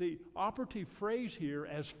 The operative phrase here,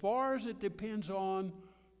 as far as it depends on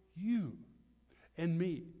you and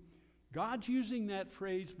me. God's using that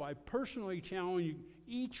phrase by personally challenging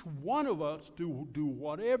each one of us to do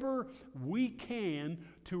whatever we can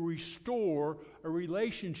to restore a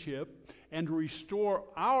relationship and to restore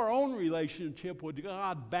our own relationship with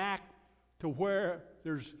God back to where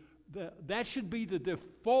that should be the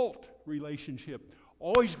default relationship.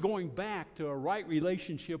 Always going back to a right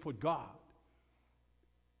relationship with God.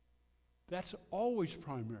 That's always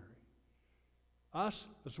primary. Us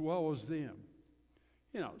as well as them.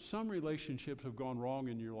 You know, some relationships have gone wrong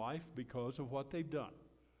in your life because of what they've done.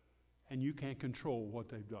 And you can't control what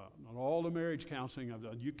they've done. On all the marriage counseling I've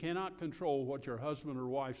done, you cannot control what your husband or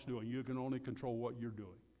wife's doing. You can only control what you're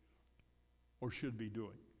doing or should be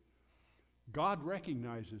doing. God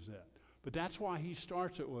recognizes that. But that's why He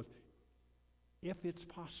starts it with, if it's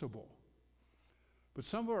possible. But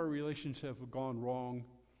some of our relationships have gone wrong,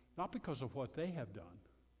 not because of what they have done,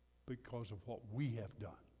 because of what we have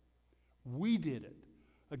done. We did it.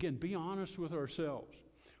 Again, be honest with ourselves.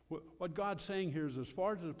 What God's saying here is, as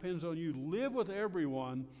far as it depends on you, live with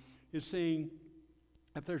everyone, is saying,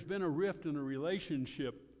 if there's been a rift in a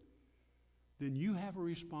relationship, then you have a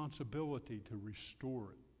responsibility to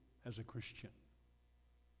restore it as a Christian.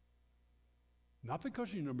 Not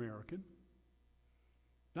because you're an American,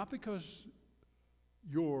 not because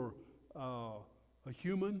you're a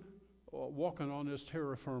human walking on this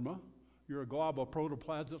terra firma, you're a glob of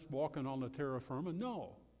protoplasm walking on the terra firma.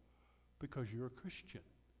 No, because you're a Christian.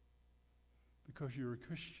 Because you're a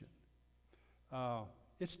Christian.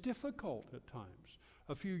 It's difficult at times.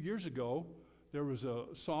 A few years ago, there was a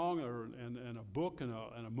song and a book and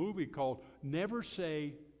a movie called Never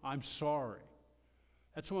Say I'm Sorry.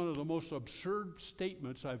 That's one of the most absurd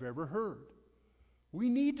statements I've ever heard. We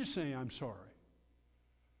need to say I'm sorry.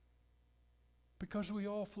 Because we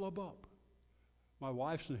all flub up. My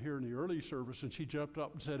wife's here in the early service, and she jumped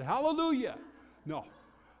up and said, "Hallelujah." No,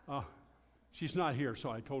 she's not here, so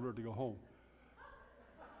I told her to go home.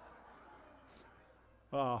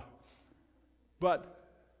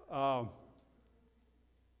 But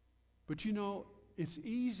you know, it's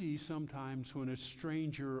easy sometimes when a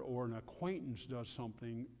stranger or an acquaintance does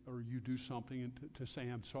something or you do something and to say,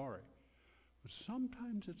 "I'm sorry." But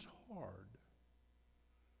sometimes it's hard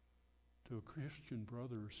to a Christian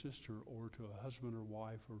brother or sister or to a husband or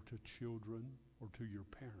wife or to children or to your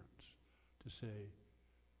parents to say,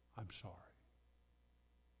 "I'm sorry."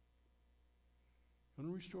 You want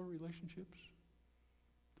to restore relationships?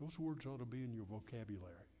 Those words ought to be in your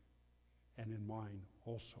vocabulary and in mine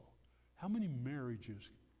also. How many marriages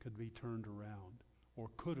could be turned around or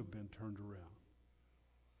could have been turned around?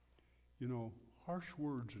 You know, harsh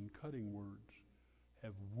words and cutting words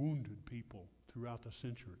have wounded people throughout the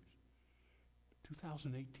centuries.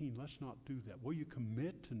 2018, let's not do that. Will you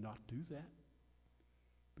commit to not do that?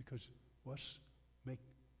 Because let's make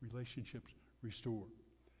relationships restored.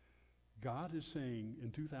 God is saying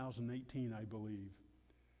in 2018, I believe,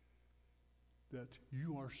 that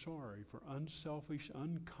you are sorry for unselfish,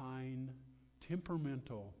 unkind,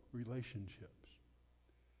 temperamental relationships.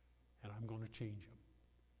 And I'm going to change them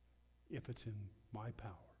if it's in my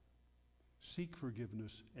power. Seek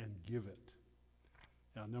forgiveness and give it.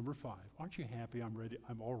 Now, number 5. Aren't you happy I'm ready?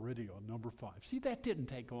 I'm already on number 5. See, that didn't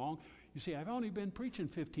take long. You see, I've only been preaching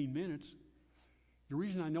 15 minutes. The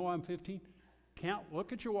reason I know I'm 15,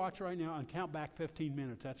 look at your watch right now and count back 15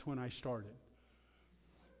 minutes. That's when I started.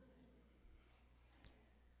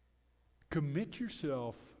 Commit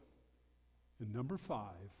yourself, in number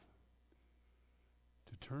 5,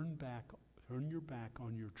 to turn your back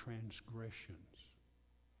on your transgressions.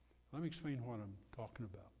 Let me explain what I'm talking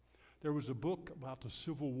about. There was a book about the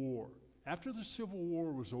Civil War. After the Civil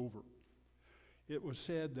War was over, it was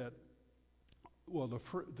said that, well,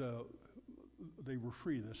 they were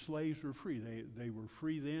free. The slaves were free. They were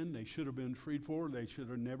free then. They should have been freed for. They should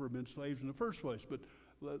have never been slaves in the first place. But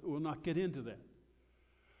we'll not get into that.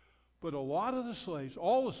 But a lot of the slaves,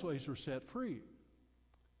 all the slaves were set free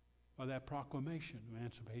by that proclamation,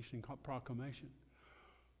 Emancipation Proclamation.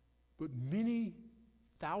 But many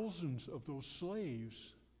thousands of those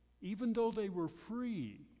slaves, even though they were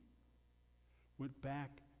free, went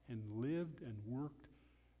back and lived and worked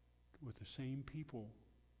with the same people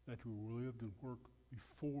that lived and worked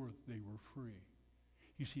before they were free.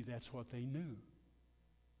 You see, that's what they knew.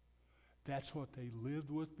 That's what they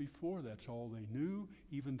lived with before. That's all they knew.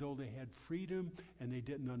 Even though they had freedom and they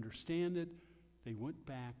didn't understand it, they went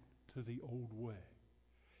back to the old way.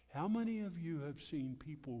 How many of you have seen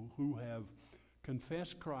people who have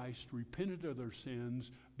confessed Christ, repented of their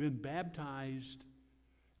sins, been baptized,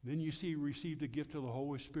 then you see received the gift of the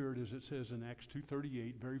Holy Spirit, as it says in Acts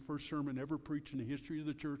 2:38, very first sermon ever preached in the history of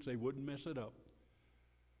the church. They wouldn't mess it up.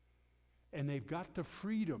 And they've got the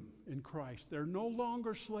freedom in Christ. They're no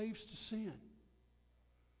longer slaves to sin.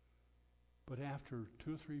 But after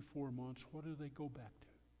 2 or 3, 4 months, what do they go back to?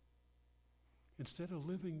 Instead of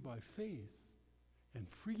living by faith and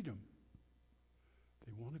freedom,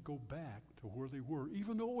 they want to go back to where they were,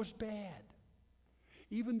 even though it was bad.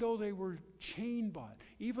 Even though they were chained by it,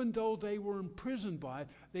 even though they were imprisoned by it,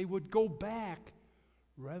 they would go back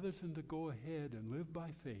rather than to go ahead and live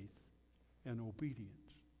by faith and obedience.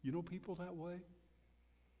 You know people that way?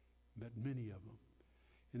 Met many of them.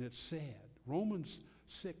 And it's sad. Romans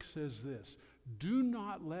 6 says this, "Do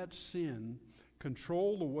not let sin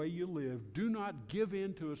control the way you live. Do not give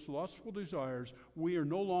in to its lustful desires. We are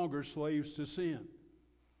no longer slaves to sin."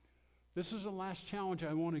 This is the last challenge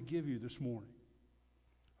I want to give you this morning.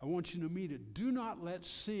 I want you to meet it. Do not let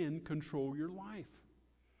sin control your life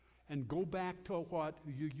and go back to what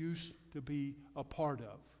you used to be a part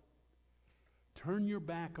of. Turn your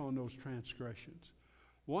back on those transgressions.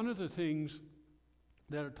 One of the things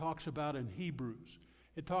that it talks about in Hebrews,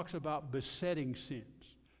 it talks about besetting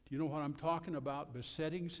sins. Do you know what I'm talking about,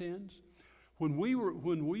 besetting sins? When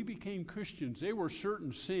we became Christians, there were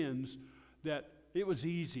certain sins that it was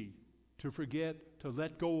easy to forget, to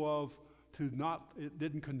let go of, it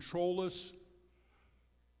didn't control us.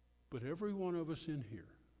 But every one of us in here,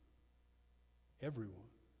 everyone,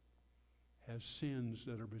 has sins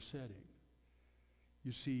that are besetting.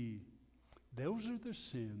 You see, those are the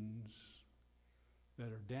sins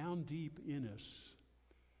that are down deep in us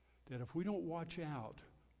that if we don't watch out,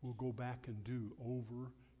 we'll go back and do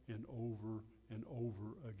over and over and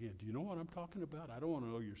over again. Do you know what I'm talking about? I don't want to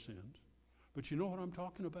know your sins. But you know what I'm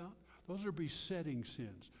talking about? Those are besetting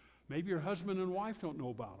sins. Maybe your husband and wife don't know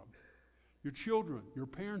about them. Your children, your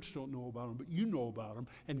parents don't know about them, but you know about them,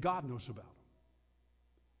 and God knows about them.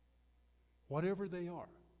 Whatever they are.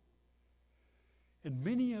 And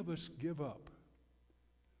many of us give up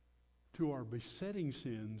to our besetting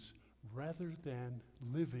sins rather than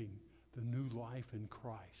living the new life in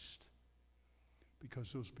Christ.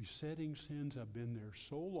 Because those besetting sins have been there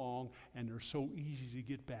so long and they're so easy to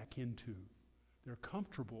get back into. They're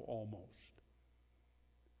comfortable almost.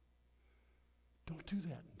 Don't do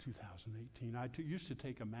that in 2018. I used to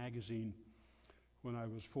take a magazine when I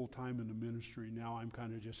was full-time in the ministry. Now I'm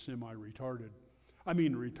kind of just retired.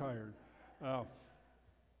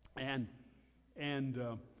 And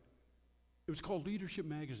it was called Leadership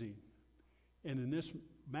Magazine. And in this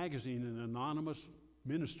magazine, an anonymous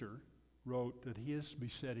minister wrote that his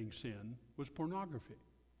besetting sin was pornography.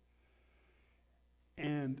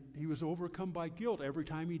 And he was overcome by guilt every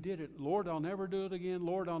time he did it. Lord, I'll never do it again.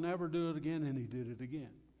 Lord, I'll never do it again. And he did it again.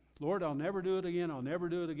 Lord, I'll never do it again. I'll never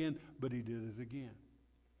do it again. But he did it again.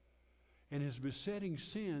 And his besetting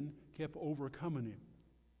sin kept overcoming him.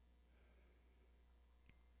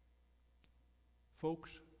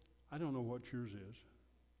 Folks, I don't know what yours is,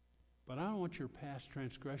 but I don't want your past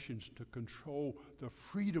transgressions to control the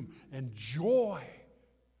freedom and joy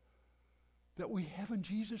that we have in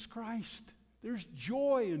Jesus Christ. There's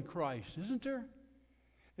joy in Christ, isn't there?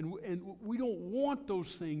 And we don't want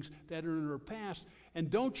those things that are in our past.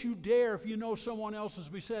 And don't you dare, if you know someone else is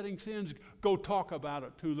besetting sins, go talk about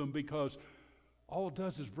it to them, because all it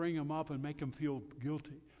does is bring them up and make them feel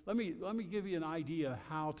guilty. Let me give you an idea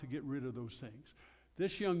how to get rid of those things.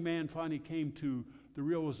 This young man finally came to the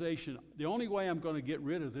realization, the only way I'm going to get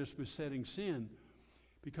rid of this besetting sin,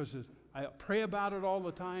 because I pray about it all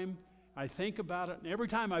the time, I think about it, and every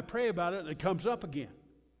time I pray about it, it comes up again.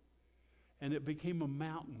 And it became a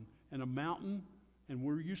mountain. And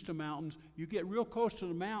we're used to mountains. You get real close to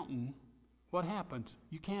the mountain, what happens?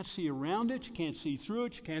 You can't see around it, you can't see through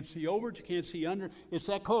it, you can't see over it, you can't see under it. It's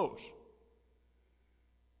that close.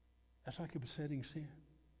 That's like a besetting sin.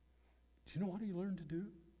 Do you know what he learned to do?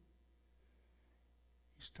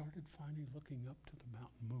 He started finally looking up to the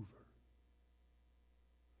mountain mover.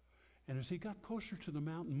 And as he got closer to the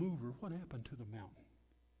mountain mover, what happened to the mountain?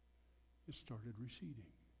 It started receding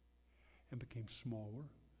and became smaller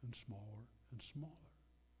and smaller and smaller.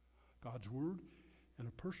 God's word and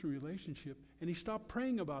a personal relationship. And he stopped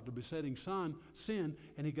praying about the besetting sin,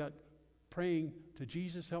 and he got praying to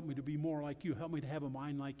Jesus, help me to be more like you. Help me to have a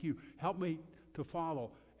mind like you. Help me to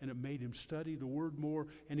follow. And it made him study the word more,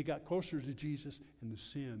 and he got closer to Jesus, and the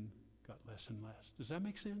sin got less and less. Does that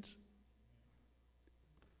make sense?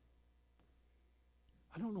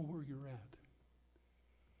 I don't know where you're at,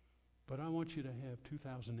 but I want you to have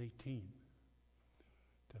 2018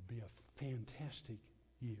 to be a fantastic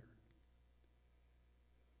year.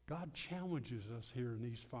 God challenges us here in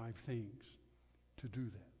these 5 things to do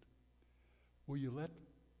that. Will you let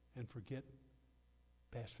and forget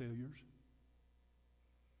past failures?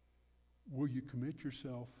 Will you commit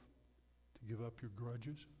yourself to give up your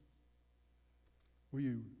grudges? Will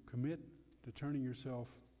you commit to turning yourself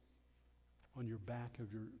on your back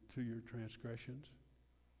to your transgressions?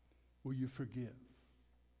 Will you forgive?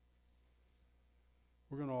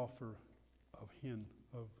 We're going to offer a hymn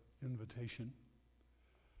of invitation.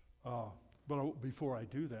 But before I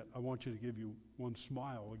do that, I want you to give you one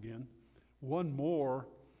smile again. One more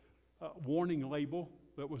warning label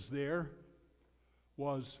that was there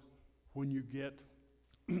was, when you get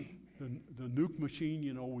the nuke machine,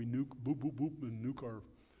 we nuke, boop, boop, boop, and nuke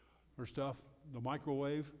our stuff, the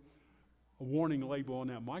microwave. A warning label on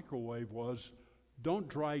that microwave was, don't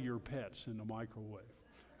dry your pets in the microwave.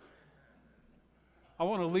 I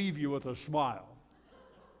want to leave you with a smile.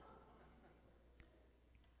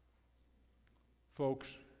 Folks,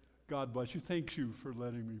 God bless you. Thank you for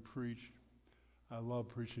letting me preach. I love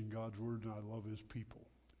preaching God's word, and I love his people,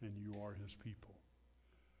 and you are his people.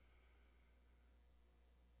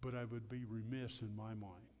 But I would be remiss in my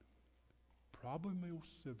mind. Probably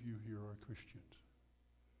most of you here are Christians.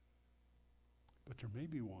 But there may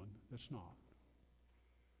be one that's not.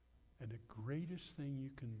 And the greatest thing you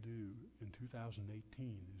can do in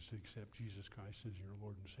 2018 is to accept Jesus Christ as your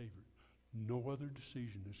Lord and Savior. No other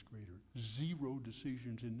decision is greater. 0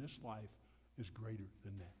 decisions in this life is greater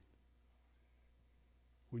than that.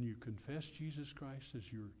 When you confess Jesus Christ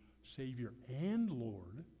as your Savior and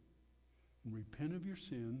Lord, and repent of your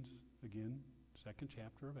sins, again, 2nd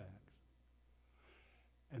chapter of Acts,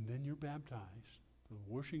 and then you're baptized for the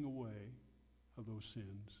washing away of those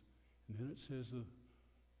sins, and then it says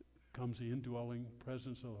comes the indwelling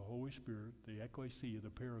presence of the Holy Spirit, the ecclesia, the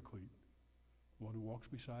paraclete, one who walks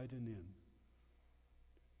beside and in.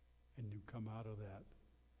 and you come out of that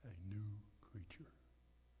a new creature,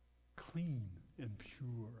 clean and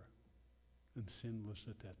pure and sinless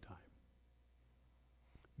at that time.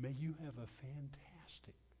 May you have a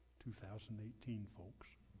fantastic 2018, folks.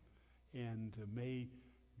 And may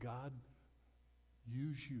God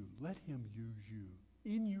use you. Let him use you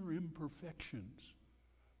in your imperfections.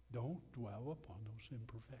 Don't dwell upon those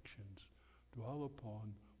imperfections. Dwell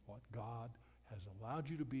upon what God has allowed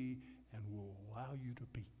you to be and will allow you to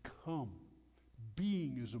become.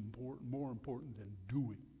 Being is more important than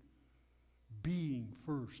doing. Being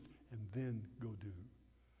first and then go do.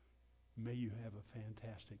 May you have a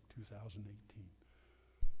fantastic 2018.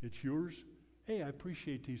 It's yours. Hey, I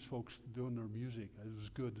appreciate these folks doing their music. It was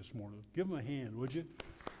good this morning. Give them a hand, would you?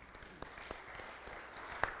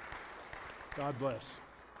 God bless.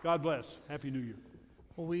 God bless. Happy New Year.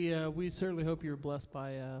 Well, we certainly hope you're blessed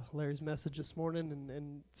by Larry's message this morning.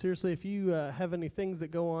 And seriously, if you have any things that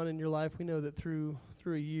go on in your life, we know that through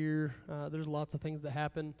a year, there's lots of things that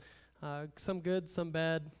happen. Some good, some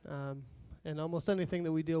bad. And almost anything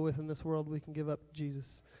that we deal with in this world, we can give up to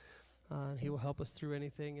Jesus. And he will help us through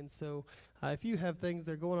anything. And so if you have things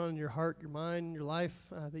that are going on in your heart, your mind, your life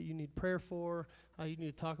that you need prayer for, you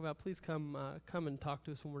need to talk about, please come and talk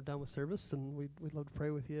to us when we're done with service. And we'd love to pray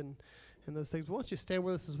with you and those things. Why don't you stand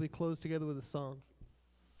with us as we close together with a song?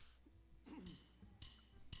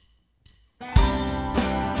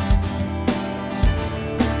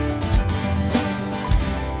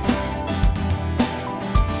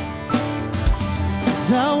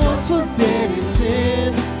 I once was dead in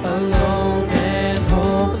sin, alone and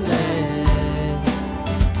hopeless.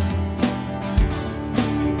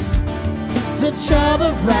 As a child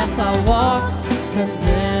of wrath I walked,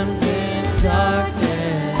 condemned in darkness.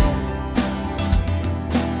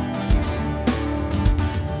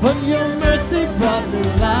 But your mercy brought new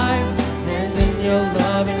life, and in your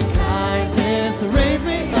loving kindness raised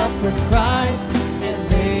me up with Christ and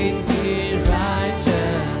made me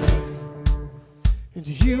righteous. And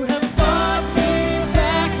you have